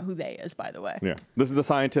 I don't know who they is, by the way. Yeah. This is the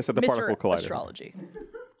scientist at the Mr. particle collider. Astrology.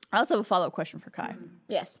 I also have a follow-up question for Kai.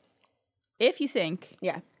 Yes. If you think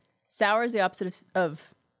Yeah. sour is the opposite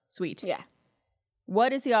of sweet, Yeah.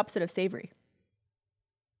 what is the opposite of savory?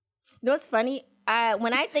 You know what's funny?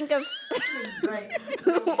 When I think of,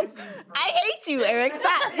 I hate you, Eric.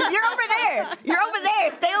 Stop. You're over there. You're over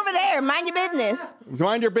there. Stay over there. Mind your business.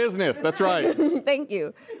 Mind your business. That's right. Thank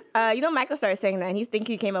you. Michael started saying that, and he think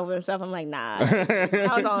he came up with himself. I'm like, nah, that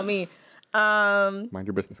was all me. Mind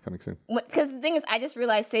your business coming soon. Because the thing is, I just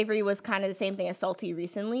realized savory was kind of the same thing as salty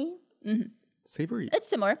recently. Savory. It's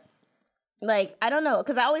similar. Like, I don't know,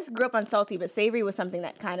 because I always grew up on salty, but savory was something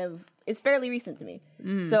that kind of is fairly recent to me.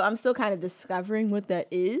 So I'm still kind of discovering what that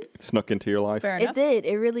is. It snuck into your life. Fair enough. It did.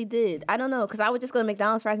 It really did. I don't know, because I would just go to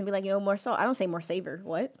McDonald's fries and be like, more salt. I don't say more savor.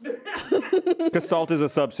 What? Because salt is a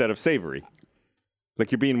subset of savory.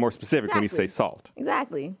 Like you're being more specific when you say Exactly. salt.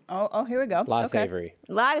 Exactly. Oh, here we go. A lot of savory.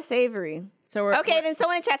 A lot of savory. So we're Then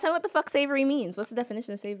someone in chat, tell me what the fuck savory means. What's the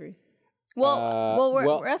definition of savory?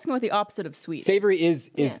 we're asking what the opposite of sweet. Savory is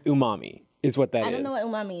umami, is what that is. I don't know what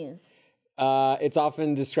umami is. It's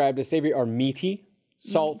often described as savory or meaty.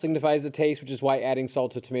 Salt signifies the taste, which is why adding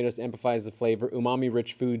salt to tomatoes amplifies the flavor.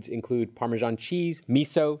 Umami-rich foods include Parmesan cheese,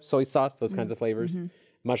 miso, soy sauce, those kinds of flavors,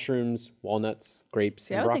 mushrooms, walnuts, grapes,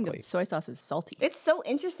 See, and I would broccoli. think of soy sauce as salty. It's so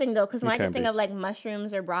interesting though, because when I can just think be. of like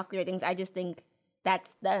mushrooms or broccoli or things, I just think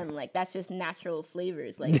that's them. Like that's just natural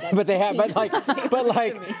flavors. Like, that's But they have, but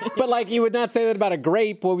like, you would not say that about a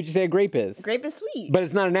grape. What would you say a grape is? grape is sweet. But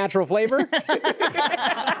it's not a natural flavor.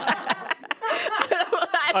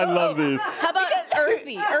 I love these. How about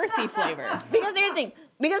earthy flavor? Because here's the thing.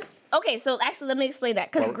 Okay, so actually let me explain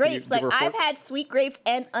that. Because Well, can you grapes, give like her a I've fork? had sweet grapes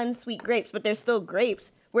and unsweet grapes, but they're still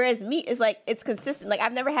grapes. Whereas meat is like it's consistent. Like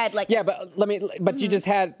I've never had like Yeah, but you just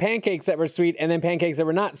had pancakes that were sweet and then pancakes that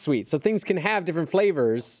were not sweet. So things can have different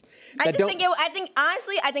flavors. I think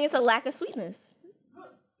honestly, it's a lack of sweetness.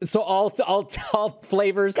 So all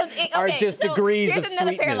flavors are just degrees of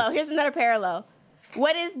sweetness. Here's another parallel.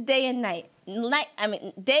 What is day and night?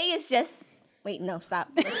 Day is just. Wait, no, stop.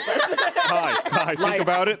 Kai, think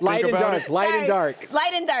about it. Light Think and about dark. it. Light and dark.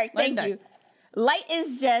 Light and dark. Light and Thank you. Light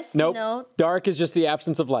is just Nope. Dark is just the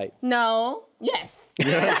absence of light. No. Yes.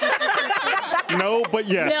 No, but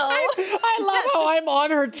yes. No. I love how I'm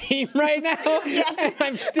on her team right now, and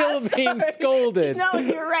I'm still being scolded. No,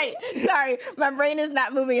 you're right. Sorry, my brain is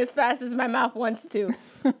not moving as fast as my mouth wants to.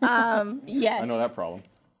 Yes. I know that problem.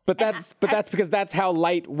 But that's because that's how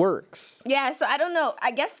light works. Yeah, so I don't know.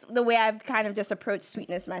 I guess the way I've kind of just approached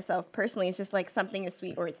sweetness myself personally is just like something is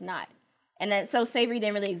sweet or it's not. And then so savory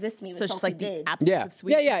didn't really exist to me. So it's just like the did. absence of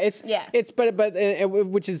sweet. It's but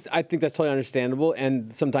which is, I think that's totally understandable.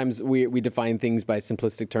 And sometimes we define things by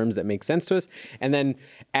simplistic terms that make sense to us. And then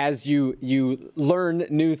as you learn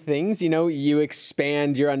new things, you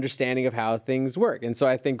expand your understanding of how things work. And so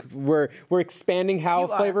I think we're expanding how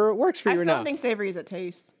flavor works for you I now. still think savory is a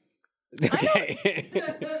taste. Okay. Like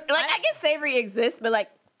I guess savory exists, but like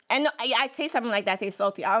I taste something like that tastes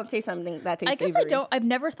salty. I don't taste something that tastes savory. I guess I don't. I've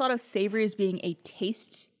never thought of savory as being a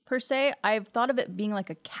taste per se. I've thought of it being like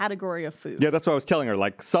a category of food. Yeah, that's what I was telling her.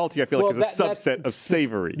 Like salty, I feel like is a that's subset of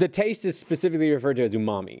savory. The taste is specifically referred to as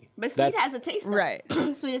umami. But sweet has a taste, though. Right.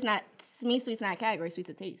 Sweet's not a category. Sweet's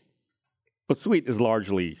a taste. But sweet is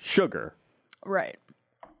largely sugar. Right.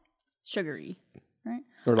 Sugary. Right.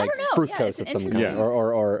 Or like I don't know. Yeah, fructose it's of some interesting. kind,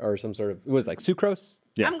 or some sort of, it was like sucrose.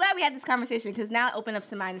 Yeah. I'm glad we had this conversation because now it opened up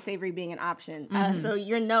some mind to savory being an option. So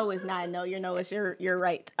your no is not a no. Your no is you're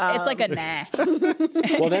right. It's like a nah.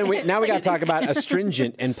 Well, then we got to talk about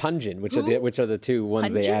astringent and pungent, which are the two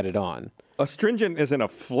ones they Pungent? added on. Astringent isn't a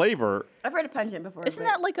flavor. I've heard of pungent before. Isn't but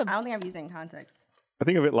that like a- I don't think I've used it in context. I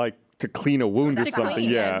think of it like to clean a wound or To something. clean,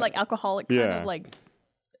 Yeah. it's like alcoholic kind Yeah. of like.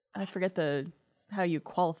 I forget how you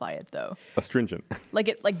qualify it though. Astringent. Like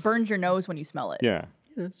it like burns your nose when you smell it. Yeah.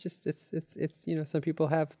 It's just it's some people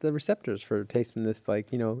have the receptors for tasting this,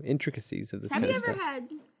 like, intricacies of this Have kind you of ever stuff. had?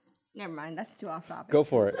 Never mind. That's too off topic. Go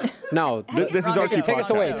for it. No, This is our two take us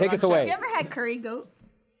away. podcasts. Take us Have away. you ever had curry goat?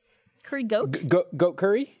 Curry goat. Goat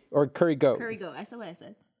curry or curry goat? Curry goat. I said what I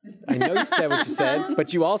said. I know you said what you said,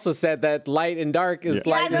 but you also said that light and dark is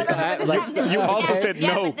Yeah. light. Yeah, is the- like, You also said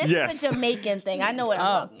yeah, no, but this yes. is a Jamaican thing. I know what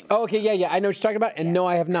I'm talking about. oh, okay, yeah, I know what you're talking about, and no,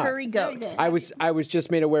 I have not. Curry goat. good. I was just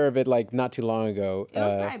made aware of it like not too long ago. It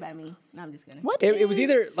was fried by me. No, I'm just kidding. What? It was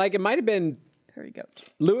either is like it might have been curry goat?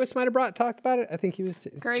 Lewis might have talked about it. I think he was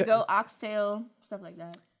Curry goat, oxtail, stuff like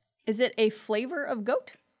that. Is it a flavor of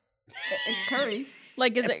goat? It's curry.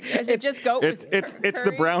 Like, is it just goat? It's with it's the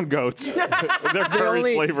curry? brown goats. They're curry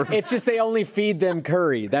only, flavor. It's just they only feed them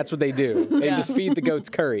curry. That's what they do. They just feed the goats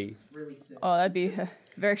curry. Oh, that'd be a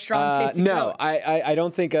very strong tasting No, goat. I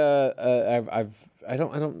don't think I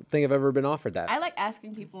don't think I've ever been offered that. I like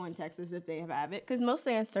asking people in Texas if they have it because most of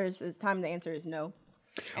the answers is time. The answer is no.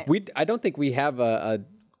 I don't think we have a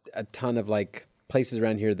ton of like places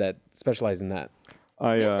around here that specialize in that.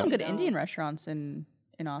 There's some good Indian restaurants in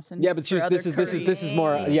Austin. Yeah, but for this other is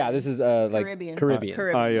more this is like Caribbean. Caribbean.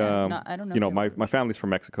 Caribbean. I don't know. You know, the- my family's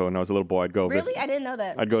from Mexico, and I was a little boy. I'd go Really, visit. I didn't know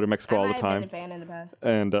that. I'd go to Mexico all the I've time. been a fan in the past.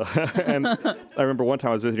 And and I remember one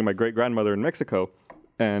time I was visiting my great grandmother in Mexico,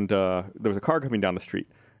 and there was a car coming down the street,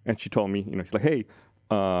 and she told me, she's like, "Hey,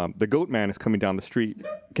 the goat man is coming down the street.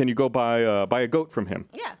 Can you go buy a goat from him?"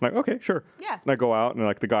 Yeah. I'm like, okay, sure. Yeah. And I go out, and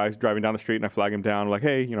like the guy's driving down the street, and I flag him down, like,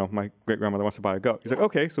 "Hey, my great grandmother wants to buy a goat." He's like,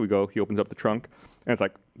 "Okay." So we go. He opens up the trunk, and it's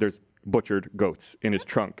like there's butchered goats in his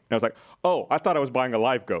trunk. And I was like, "Oh, I thought I was buying a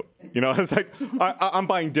live goat." I was like, I'm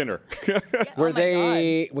buying dinner. Were my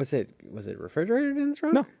they? Was it refrigerated in the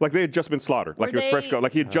trunk? No, like they had just been slaughtered. Like Were it was fresh they- goat.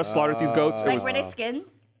 Like he had just slaughtered these goats. It Like, was, were they skinned?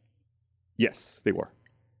 yes, they were.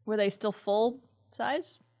 Were they still full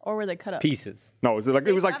size, or were they cut up? Pieces. No, it was like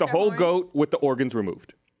chopped the their whole horns? goat with the organs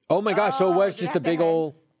removed. Oh my gosh! So it was Did just they a have big their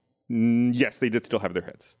old. heads? Yes, they did still have their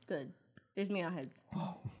heads. Good. There's meat on heads.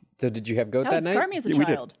 So did you have goat That that would night? scar me as a Yeah, we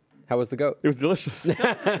did. child. How was the goat? It was delicious.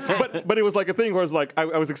 but it was like a thing where I was like, I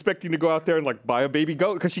was expecting to go out there and like buy a baby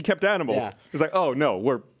goat because she kept animals. Yeah. It's like, oh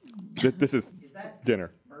no, this is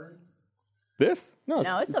dinner. This? No,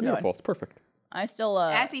 No, it's still beautiful. going. It's perfect. I still.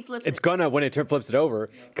 As he flips It's it. gonna when it flips it over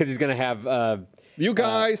because he's gonna have You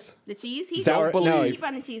guys. The cheese? He sour. No, keep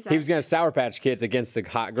on the cheese side. he was gonna have Sour Patch Kids against a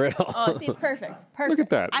hot griddle. Oh, see, it's perfect. Perfect. Look at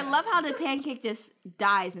that. I love how the pancake just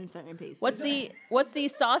dies in certain pieces. What's the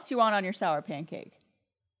sauce you want on your sour pancake?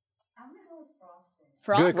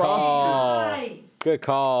 Frosting. Good call. Good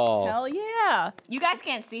call. Hell yeah. You guys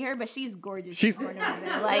can't see her, but she's gorgeous. She's- in the corner over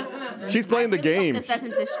there. Like, She's playing the I really hope game. This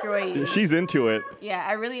doesn't destroy you. She's into it.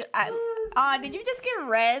 Yeah, Aw, did you just get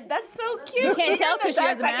red? That's so cute. You can't tell 'cause she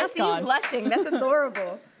has a I can mask see you on. blushing. That's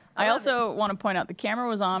adorable. I also want to point out the camera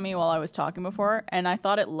was on me while I was talking before, and I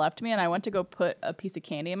thought it left me, and I went to go put a piece of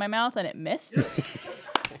candy in my mouth, and it missed.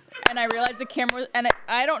 And I realized the camera was, and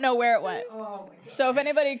I don't know where it went. So if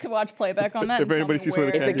anybody could watch playback on that, If and tell anybody me sees where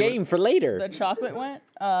the It's a candy game for later. the chocolate went,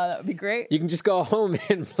 that would be great. You can just go home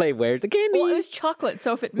and play Where's the Candy? Well, it was chocolate,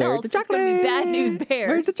 so if it Where's melts, the it's going to be bad news bears.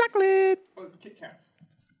 Where's the chocolate?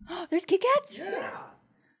 There's Kit Kats? Yeah.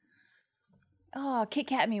 Oh, Kit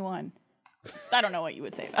Kat me one. I don't know what you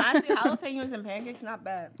would say about it. Honestly, jalapenos and pancakes, not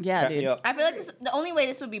bad. Yeah, dude. I feel like the only way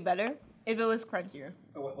this would be better if it was crunchier.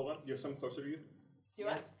 Oh, wait, hold on. You have some closer to you?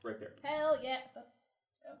 Yes. Right there. Hell yeah.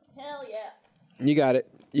 Hell yeah. You got it.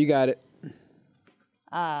 You got it.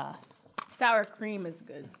 Sour cream is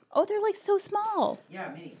good. Oh, they're like so small.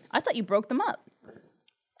 Yeah, me. I thought you broke them up.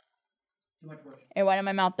 Too much work. It went in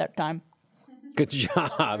my mouth that time. Good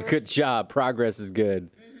job. Good job. Progress is good.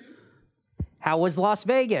 How was Las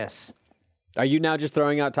Vegas? Are you now just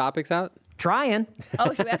throwing out topics out? Trying.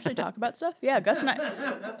 Oh, should we actually talk about stuff? Yeah, Gus and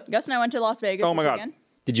I went to Las Vegas. Oh my this God. weekend.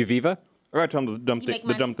 Did you Viva? I gotta tell them the dumb you thing. make The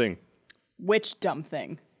money? dumb thing. Which dumb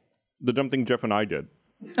thing? The dumb thing Jeff and I did.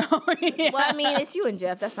 Well, I mean, it's you and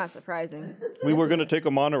Jeff. That's not surprising. We were gonna take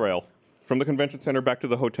a monorail from the convention center back to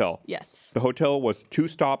the hotel. Yes. The hotel was 2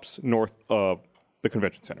 stops north of the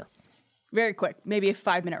convention center. Very quick. Maybe a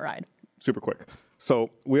 5-minute ride. Super quick.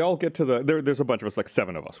 So we all get to there's a bunch of us, like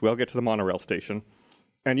 7 of us. We all get to the monorail station.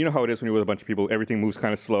 And you know how it is when you're with a bunch of people, everything moves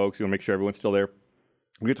kind of slow because you want to make sure everyone's still there.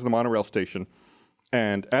 We get to the monorail station,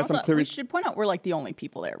 and as Also, I'm clearing... we should point out we're like the only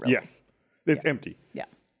people there, really. Yes. It's empty. Yeah.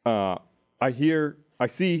 I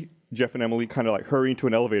see Jeff and Emily kind of like hurrying to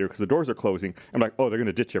an elevator because the doors are closing. I'm like, oh, they're going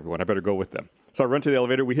to ditch everyone. I better go with them. So I run to the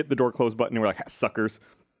elevator. We hit the door close button, and we're like, suckers.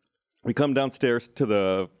 We come downstairs to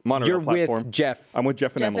the monorail You're platform. with Jeff. I'm with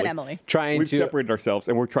Jeff and Jeff Emily. and Emily. Trying We've to. separated ourselves,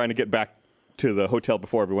 and we're trying to get back to the hotel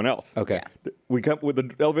before everyone else. Okay. Yeah. We come with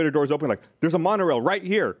the elevator doors open, like, there's a monorail right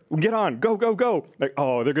here. Get on, go, go, go. Like,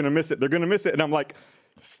 oh, they're gonna miss it. They're gonna miss it. And I'm like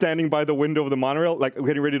standing by the window of the monorail, like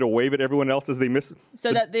getting ready to wave at everyone else as they miss.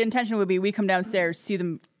 So that the intention would be we come downstairs, see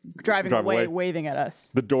them driving Drive away, away. waving at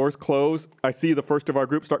us. The doors close. I see the first of our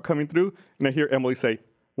group start coming through, and I hear Emily say,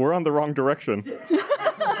 we're on the wrong direction.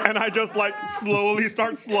 And I just like slowly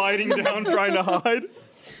start sliding down trying to hide.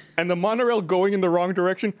 And the monorail going in the wrong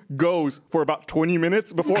direction goes for about 20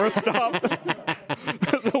 minutes before a stop.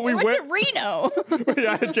 So we Went to Reno.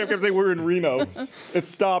 Yeah, Jeff kept saying we're in Reno. It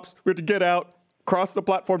stops. We have to get out, cross the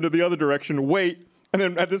platform to the other direction, wait. And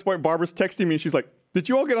then at this point, Barbara's texting me. She's like, did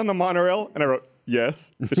you all get on the monorail? And I wrote,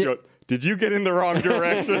 yes. And she wrote, did you get in the wrong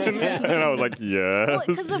direction? And I was like, yes.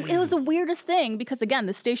 Because it was the weirdest thing because, again,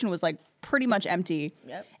 the station was like pretty much empty.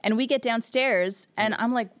 Yep. And we get downstairs and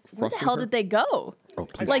I'm like, where the hell did they go? Oh,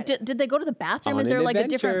 please. Like, did they go to the bathroom? On Is there an like a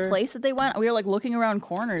adventure. different place that they went? We were like looking around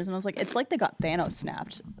corners and I was like, it's like they got Thanos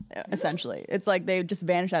snapped, essentially. It's like they just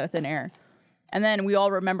vanished out of thin air. And then we all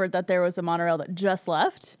remembered that there was a monorail that just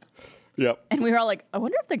left. Yep. And we were all like, I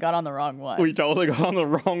wonder if they got on the wrong one. We totally got on the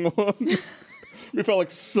wrong one. We felt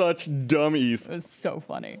like such dummies. It was so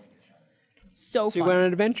funny. So So you went on funny.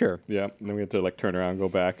 an adventure. Yeah, and then we had to like turn around and go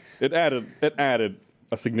back. It added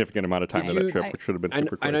a significant amount of time to that trip, which should have been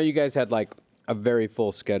super quick. I know you guys had like a very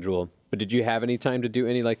full schedule, but did you have any time to do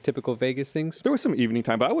any like typical Vegas things? There was some evening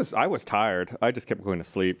time, but I was tired. I just kept going to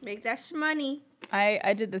sleep. Make that money.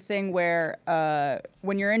 I did the thing where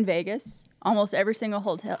when you're in Vegas, almost every single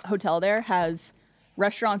hotel there has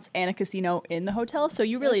restaurants and a casino in the hotel, so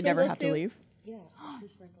you really never have to too? leave. Yeah.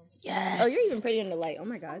 Yes. Oh, you're even pretty in the light. Oh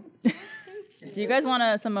my God. Do you guys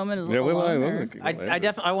want some moment Yeah, alone, or-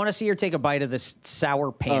 I want to see her take a bite of this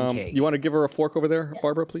sour pancake. You want to give her a fork over there,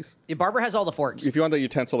 Barbara, please? Yeah, Barbara has all the forks. If you want the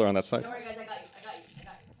utensil, they're on that side. Don't worry, guys. I got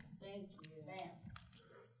you. Thank you.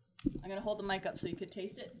 Bam. I'm gonna hold the mic up so you could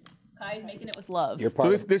taste it. Kai's making it with love. You're So part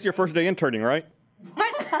this of is your first day interning, right?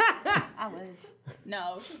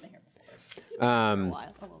 No, she's been here um,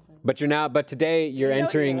 for a while. but today you're Show the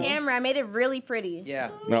entering. camera. I made it really pretty. Yeah.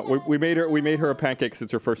 No, we made her a pancake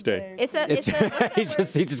since her first day. It's a. he's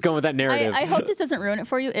just going with that narrative. I hope this doesn't ruin it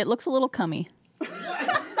for you. It looks a little cummy.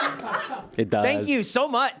 It does. Thank you so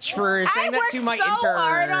much for saying I that worked to my so intern.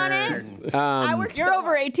 hard on it. I worked You're so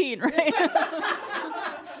over 18, right?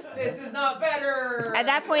 This is not better. At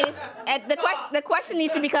that point, the question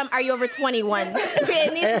needs to become: are you over 21?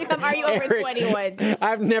 It needs to become: are you over Eric. 21?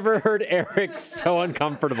 I've never heard Eric so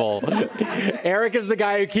uncomfortable. Eric is the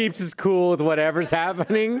guy who keeps his cool with whatever's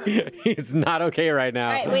happening. He's not okay right now.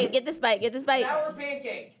 All right, wait. Get this bite. Get this bite. Sour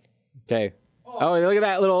pancake. Okay. Oh, look at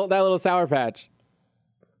that little sour patch.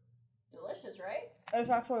 Delicious, right? It's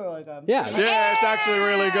actually really good. Yeah. Yeah, it's actually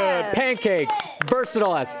really good. Pancakes,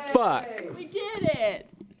 versatile as fuck. We did it.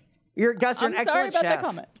 Gus, you're I'm an sorry excellent about chef. that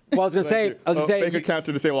comment. Well, I was gonna say, Fake account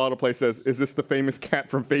to disable autoplay says, "Is this the famous cat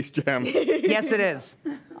from Face Jam?" Yes, it is.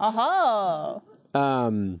 Oh.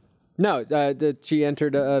 no, she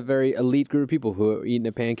entered a very elite group of people who are eating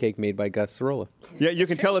a pancake made by Gus Sorolla. Yeah, you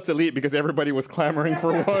can tell it's elite because everybody was clamoring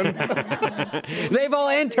for one. They've all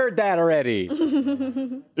entered that already.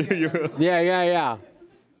 Yeah.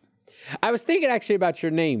 I was thinking actually about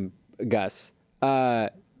your name, Gus.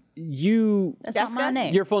 That's not my Jessica?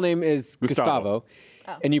 name. Your full name is Gustavo,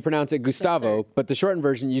 and you pronounce it Gustavo, but the shortened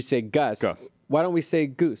version you say Gus. Gus. Why don't we say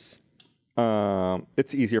Goose?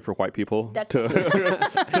 It's easier for white people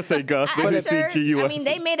to say Gus. They just see G-U-S. I mean,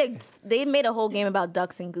 they made a whole game about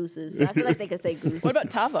ducks and gooses. So I feel like they could say goose. What about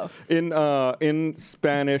Tavo? In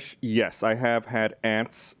Spanish, yes, I have had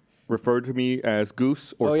aunts refer to me as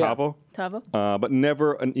Goose or Oh, yeah. Tavo, Tavo? but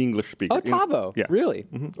never an English speaker. Oh, Tavo. Yeah. Really?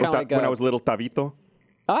 Or It's kinda like when I was little, Tavito.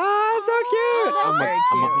 Ah, so cute. that's very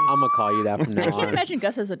cute. I'm gonna call you that from now I can't on. imagine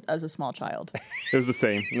Gus as a small child. It was the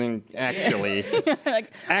same. Actually,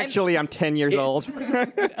 Like, I'm 10 years old.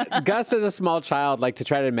 Gus as a small child, like to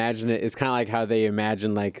try to imagine it is kind of like how they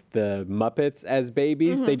imagine like the Muppets as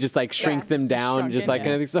babies. They just like shrink them down, shrunken, just like yeah.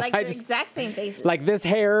 anything. So Like I the just exact same faces. like this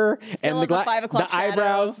hair Still and the, has a 5 o'clock the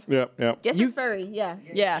eyebrows. Yeah. Just as furry, yeah.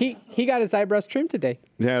 yeah. He got his eyebrows trimmed today.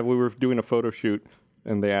 Yeah, we were doing a photo shoot,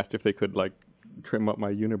 and they asked if they could like trim up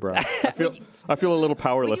my unibrow. I feel a little Would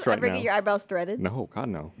powerless you right ever now. get your eyebrows threaded? No, God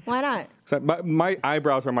no. Why not? 'Cause my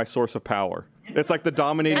eyebrows are my source of power. It's like the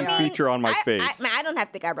dominating feature on my face. I don't have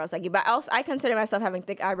thick eyebrows like you, but also I consider myself having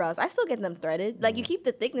thick eyebrows. I still get them threaded. Like you keep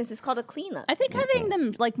the thickness. It's called a cleanup. I think having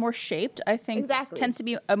them like more shaped, I think Exactly. tends to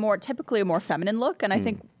be typically a more feminine look, and I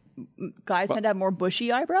think guys tend to have more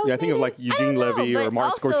bushy eyebrows. Yeah, I think of like Eugene don't know, Levy or but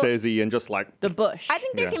Martin also- Scorsese and just like the bush. I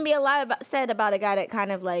think there Yeah. can be a lot said about a guy that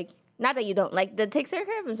kind of like, not that you don't, like that takes care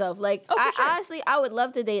of himself. Like, for sure. honestly, I would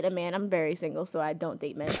love to date a man. I'm very single, so I don't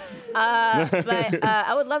date men. But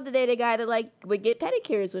I would love to date a guy that like would get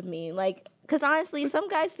pedicures with me. Like, because honestly, some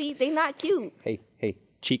guys' feet, they not cute. Hey,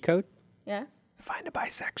 cheat code? Yeah. Find a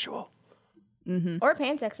bisexual. Or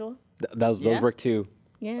pansexual. Those Yeah. work too.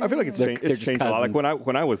 Yeah. I feel like it's They're changed, it's just changed a lot. Like cousins.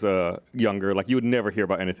 when I was younger, like you would never hear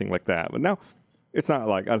about anything like that. But now, it's not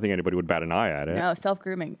like I don't think anybody would bat an eye at it. No, self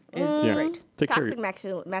grooming is Yeah. great. Take care.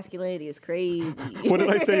 Toxic masculinity is crazy. What did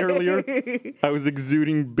I say earlier? I was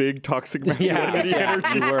exuding big toxic masculinity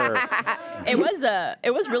energy. You were.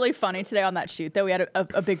 It was really funny today on that shoot though. We had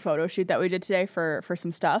a big photo shoot that we did today for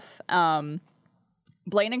some stuff.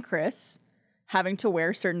 Blaine and Chris having to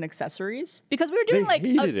wear certain accessories because we were doing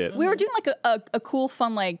hated it. we were doing like a cool,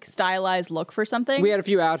 fun, like stylized look for something. We had a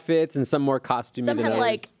few outfits and some more costumey Some than had others.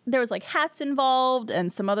 like there was like hats involved and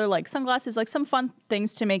some other like sunglasses, like some fun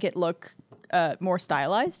things to make it look more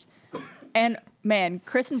stylized. And man,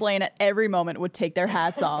 Chris and Blaine at every moment would take their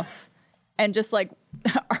hats off, and just like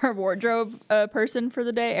our wardrobe person for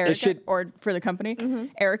the day, Erica, or for the company,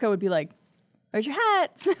 Erica would be like, "Where's your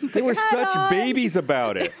hats?" They were such babies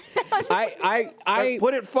about it. I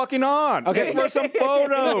Put it fucking on. Okay. Get for some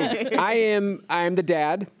photos. I am the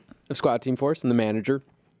dad of Squad Team Force and the manager.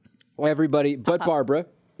 Everybody but Barbara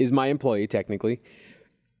is my employee technically.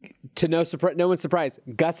 To no one's surprise,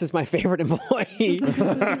 Gus is my favorite employee.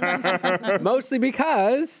 Mostly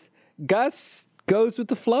because Gus goes with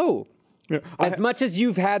the flow. Yeah, As much as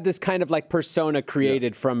you've had this kind of like persona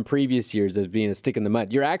created from previous years as being a stick in the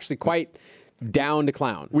mud, you're actually quite down to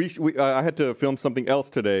clown. I had to film something else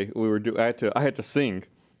today. I had to sing.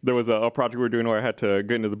 There was a project we were doing where I had to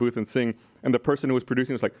get into the booth and sing, and the person who was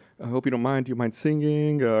producing was like, "I hope you don't mind. Do you mind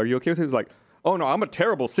singing? Are you okay with it?" He was like, "Oh no, I'm a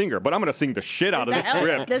terrible singer, but I'm gonna sing the shit out of this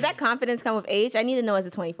script." Does that confidence come with age? I need to know as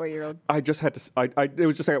a 24-year-old. I just had to. It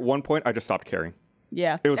was just like at one point I just stopped caring.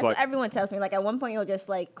 Yeah. It was That's like what everyone tells me. Like at one point, you'll just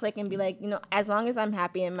like click and be like, as long as I'm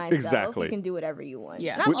happy in myself, Exactly. you can do whatever you want.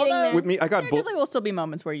 Yeah. And I'm getting Although- there. with me, I got There definitely will still be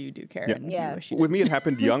moments where you do care. Yeah. And Yeah. You wish you with did. me, it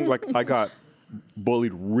happened young. Like I got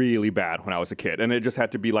bullied really bad when I was a kid, and it just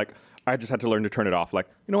had to be like I just had to learn to turn it off. Like,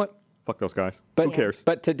 you know what? Fuck those guys. Who cares?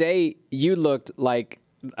 But today you looked like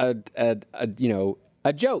a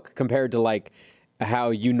joke compared to like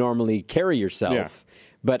how you normally carry yourself. Yeah.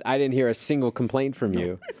 But I didn't hear a single complaint from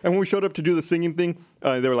you. And when we showed up to do the singing thing,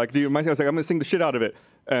 they were like, "Do you mind?" I was like, "I'm gonna sing the shit out of it."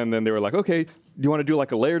 And then they were like, "Okay, do you want to do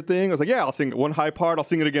like a layered thing?" I was like, "Yeah, I'll sing one high part. I'll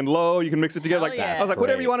sing it again low. You can mix it together." Hell Like yeah. I was like,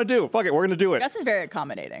 "Whatever Great. you want to do. Fuck it, we're gonna do it." Gus is very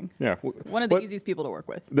accommodating. Yeah. One of the But easiest people to work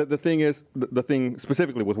with. The thing is, the thing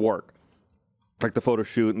specifically with work, like the photo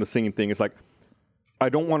shoot and the singing thing, is like, I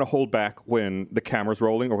don't want to hold back when the camera's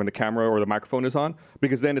rolling or when the camera or the microphone is on,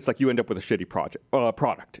 because then it's like you end up with a shitty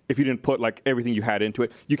product. If you didn't put like everything you had into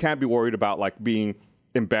it, you can't be worried about like being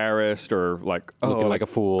embarrassed or like Looking like a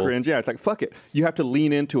fool. cringe. Yeah, it's like fuck it. You have to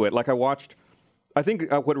lean into it. Like I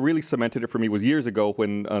think what really cemented it for me was years ago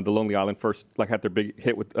when the Lonely Island first like had their big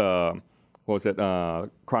hit with what was it?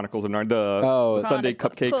 Chronicles of Narnia, the Sunday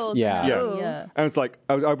Cupcakes. Clothes Yeah. and Yeah. everything, yeah. And it's like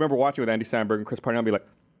I remember watching with Andy Samberg and Chris Parnell and be like,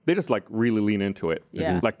 they just like really lean into it.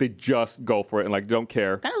 Yeah. Like they just go for it and like don't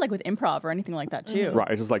care. Kind of like with improv or anything like that too. Right.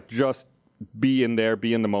 It's just like just be in there,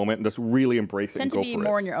 be in the moment, and just really embrace it Tend and to go be for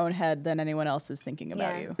more it. in your own head than anyone else is thinking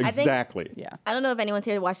about Yeah. you. I think- Exactly. Yeah. I don't know if anyone's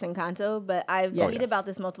here to watch Encanto, but I've Yes. tweeted about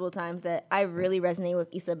this multiple times that I really resonate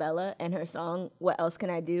with Isabella and her song, What Else Can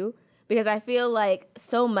I Do? Because I feel like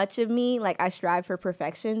so much of me, like I strive for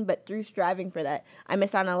perfection, but through striving for that, I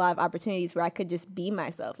miss out on a lot of opportunities where I could just be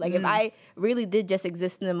myself. Like if I really did just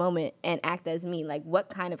exist in the moment and act as me, like what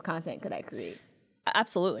kind of content could I create?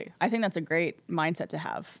 Absolutely. I think that's a great mindset to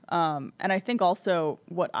have. And I think also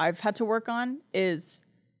what I've had to work on is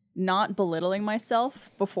not belittling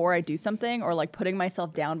myself before I do something or like putting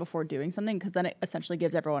myself down before doing something, because then it essentially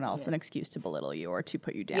gives everyone else an excuse to belittle you or to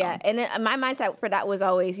put you down. Yeah, and then my mindset for that was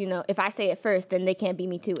always, if I say it first, then they can't beat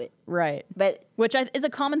me to it. Right. But Which is a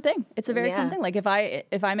common thing. It's a very Yeah. common thing. Like if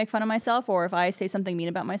I make fun of myself or if I say something mean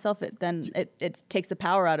about myself, then it takes the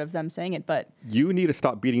power out of them saying it. But You need to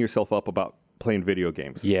stop beating yourself up about playing video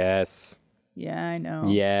games. Yes. yeah, I know.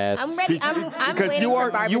 Yes. I'm ready. I'm Because waiting you for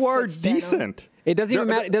are Barbara's you are Twitch channel. decent. It doesn't even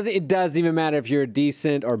matter. It does even matter if you're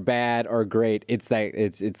decent or bad or great. It's that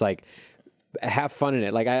it's like have fun in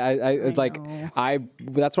it. Like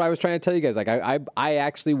that's why I was trying to tell you guys. Like I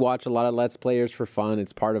actually watch a lot of Let's Players for fun.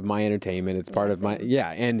 It's part of my entertainment. It's part of my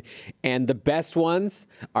and the best ones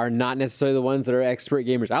are not necessarily the ones that are expert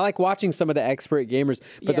gamers. I like watching some of the expert gamers,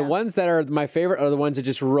 but the Yeah. ones that are my favorite are the ones that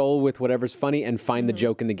just roll with whatever's funny and find the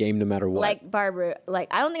joke in the game no matter what. Like Barbara, like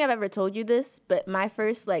I don't think I've ever told you this, but my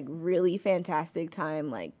first like really fantastic time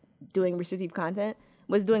like doing Rooster Teeth content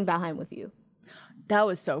was doing Valheim with you. That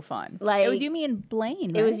was so fun. Like- it was you, me, and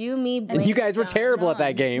Blaine. It was right? you, me, Blaine, you guys were John. terrible at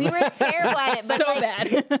that game. We were terrible at it, but so like,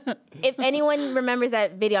 bad. if anyone remembers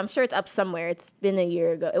that video, I'm sure it's up somewhere. It's been a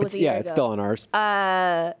year ago. It was a year ago. It's still on ours.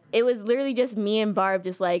 It was literally just me and Barb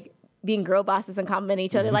just like being girl bosses and complimenting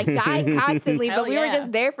each other, like dying constantly. Hell But we were yeah.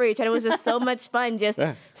 just there for each other. It was just so much fun, just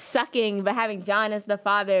sucking, but having John as the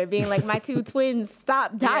father, being like, my two twins,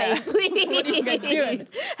 stop dying, Yeah. please. What are you guys doing?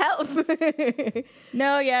 Help.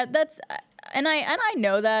 No, yeah, that's and I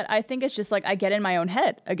know that. I think it's just like I get in my own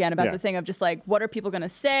head again about Yeah. the thing of just like, what are people going to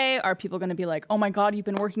say? Are people going to be like, oh my God, you've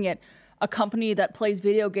been working at a company that plays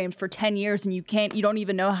video games for 10 years and you don't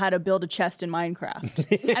even know how to build a chest in Minecraft.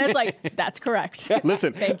 And it's like, that's correct.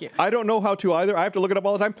 Listen, Thank you. I don't know how to either. I have to look it up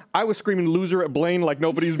all the time. I was screaming loser at Blaine like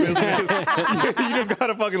nobody's business. You just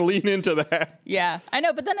gotta fucking lean into that. Yeah, I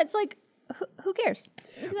know, but then it's like, who cares?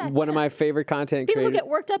 One of my favorite content People who creators. get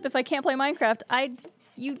worked up if I can't play Minecraft,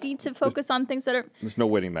 you need to focus on things that are There's no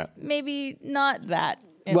winning that. maybe not that.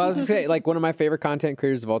 Well, I was gonna say, like, one of my favorite content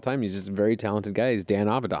creators of all time, he's just a very talented guy, is Dan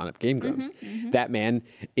Avedon of Game Grumps. That man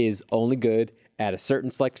is only good at a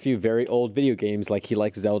certain select few very old video games, like he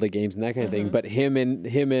likes Zelda games and that kind of thing. But him and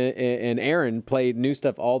Aaron played new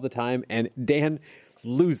stuff all the time, and Dan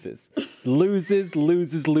loses,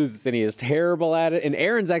 and he is terrible at it. And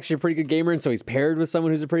Aaron's actually a pretty good gamer, and so he's paired with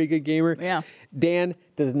someone who's a pretty good gamer. Yeah. Dan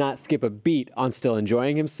does not skip a beat on still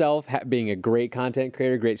enjoying himself, being a great content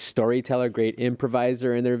creator, great storyteller, great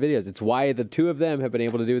improviser in their videos. It's why the two of them have been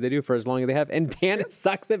able to do what they do for as long as they have. And Dan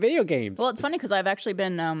sucks at video games. Well, it's funny because I've actually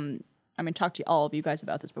been, talked to all of you guys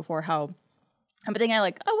about this before. How I'm thinking, I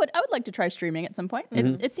would like to try streaming at some point.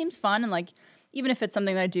 It seems fun, and like even if it's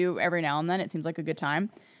something that I do every now and then, it seems like a good time.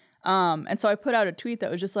 And so I put out a tweet that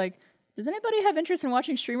was just like, does anybody have interest in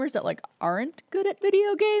watching streamers that like aren't good at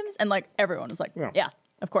video games? And like everyone was like, yeah,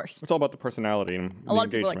 of course. It's all about the personality and A lot the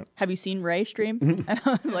of people were like, engagement. have you seen Ray stream? And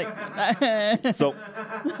I was like, So,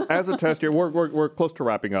 as a test here, we're close to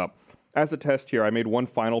wrapping up. As a test here, I made one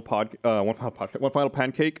final pancake,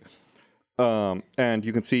 and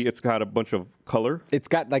you can see it's got a bunch of color It's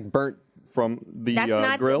got like burnt. from the That's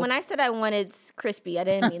not grill. when I said I wanted crispy. I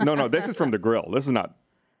didn't mean No, this is from the grill. This is not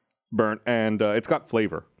burnt, and it's got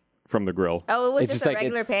flavor from the grill. Oh, it was It's just just a like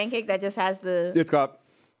regular it's- pancake that just has the. It's got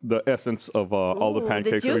the essence of all the Ooh,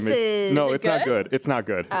 pancakes the that we made. juices. No, Is it it's not good? good. It's not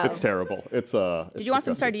good. It's terrible. It's did you want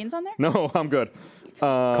some sardines on there? No, I'm good.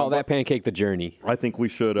 Call that pancake the journey. I think we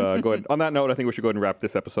should go ahead. On that note, I think we should go ahead and wrap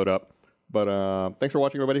this episode up. But thanks for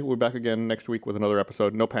watching, everybody. We'll be back again next week with another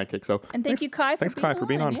episode. No pancakes, so. And thank you, Kai, for Thanks, Kai, for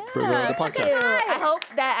being on Yeah. for the Thank you. podcast. I hope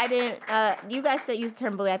that I didn't. You guys said use the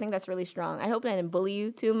term bully. I think that's really strong. I hope I didn't bully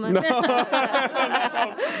you too much. It's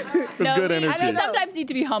good we energy. sometimes need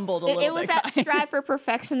to be humbled a little It was bit. that Kai. strive for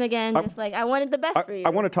perfection again. Just like I wanted the best for you.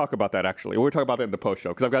 I want to talk about that actually. We'll talk about that in the post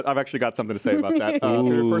show because I've actually got something to say about that. If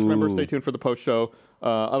you're a first member, stay tuned for the post show.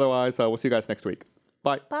 Otherwise, we'll see you guys next week.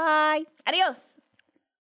 Bye. Bye. Adios.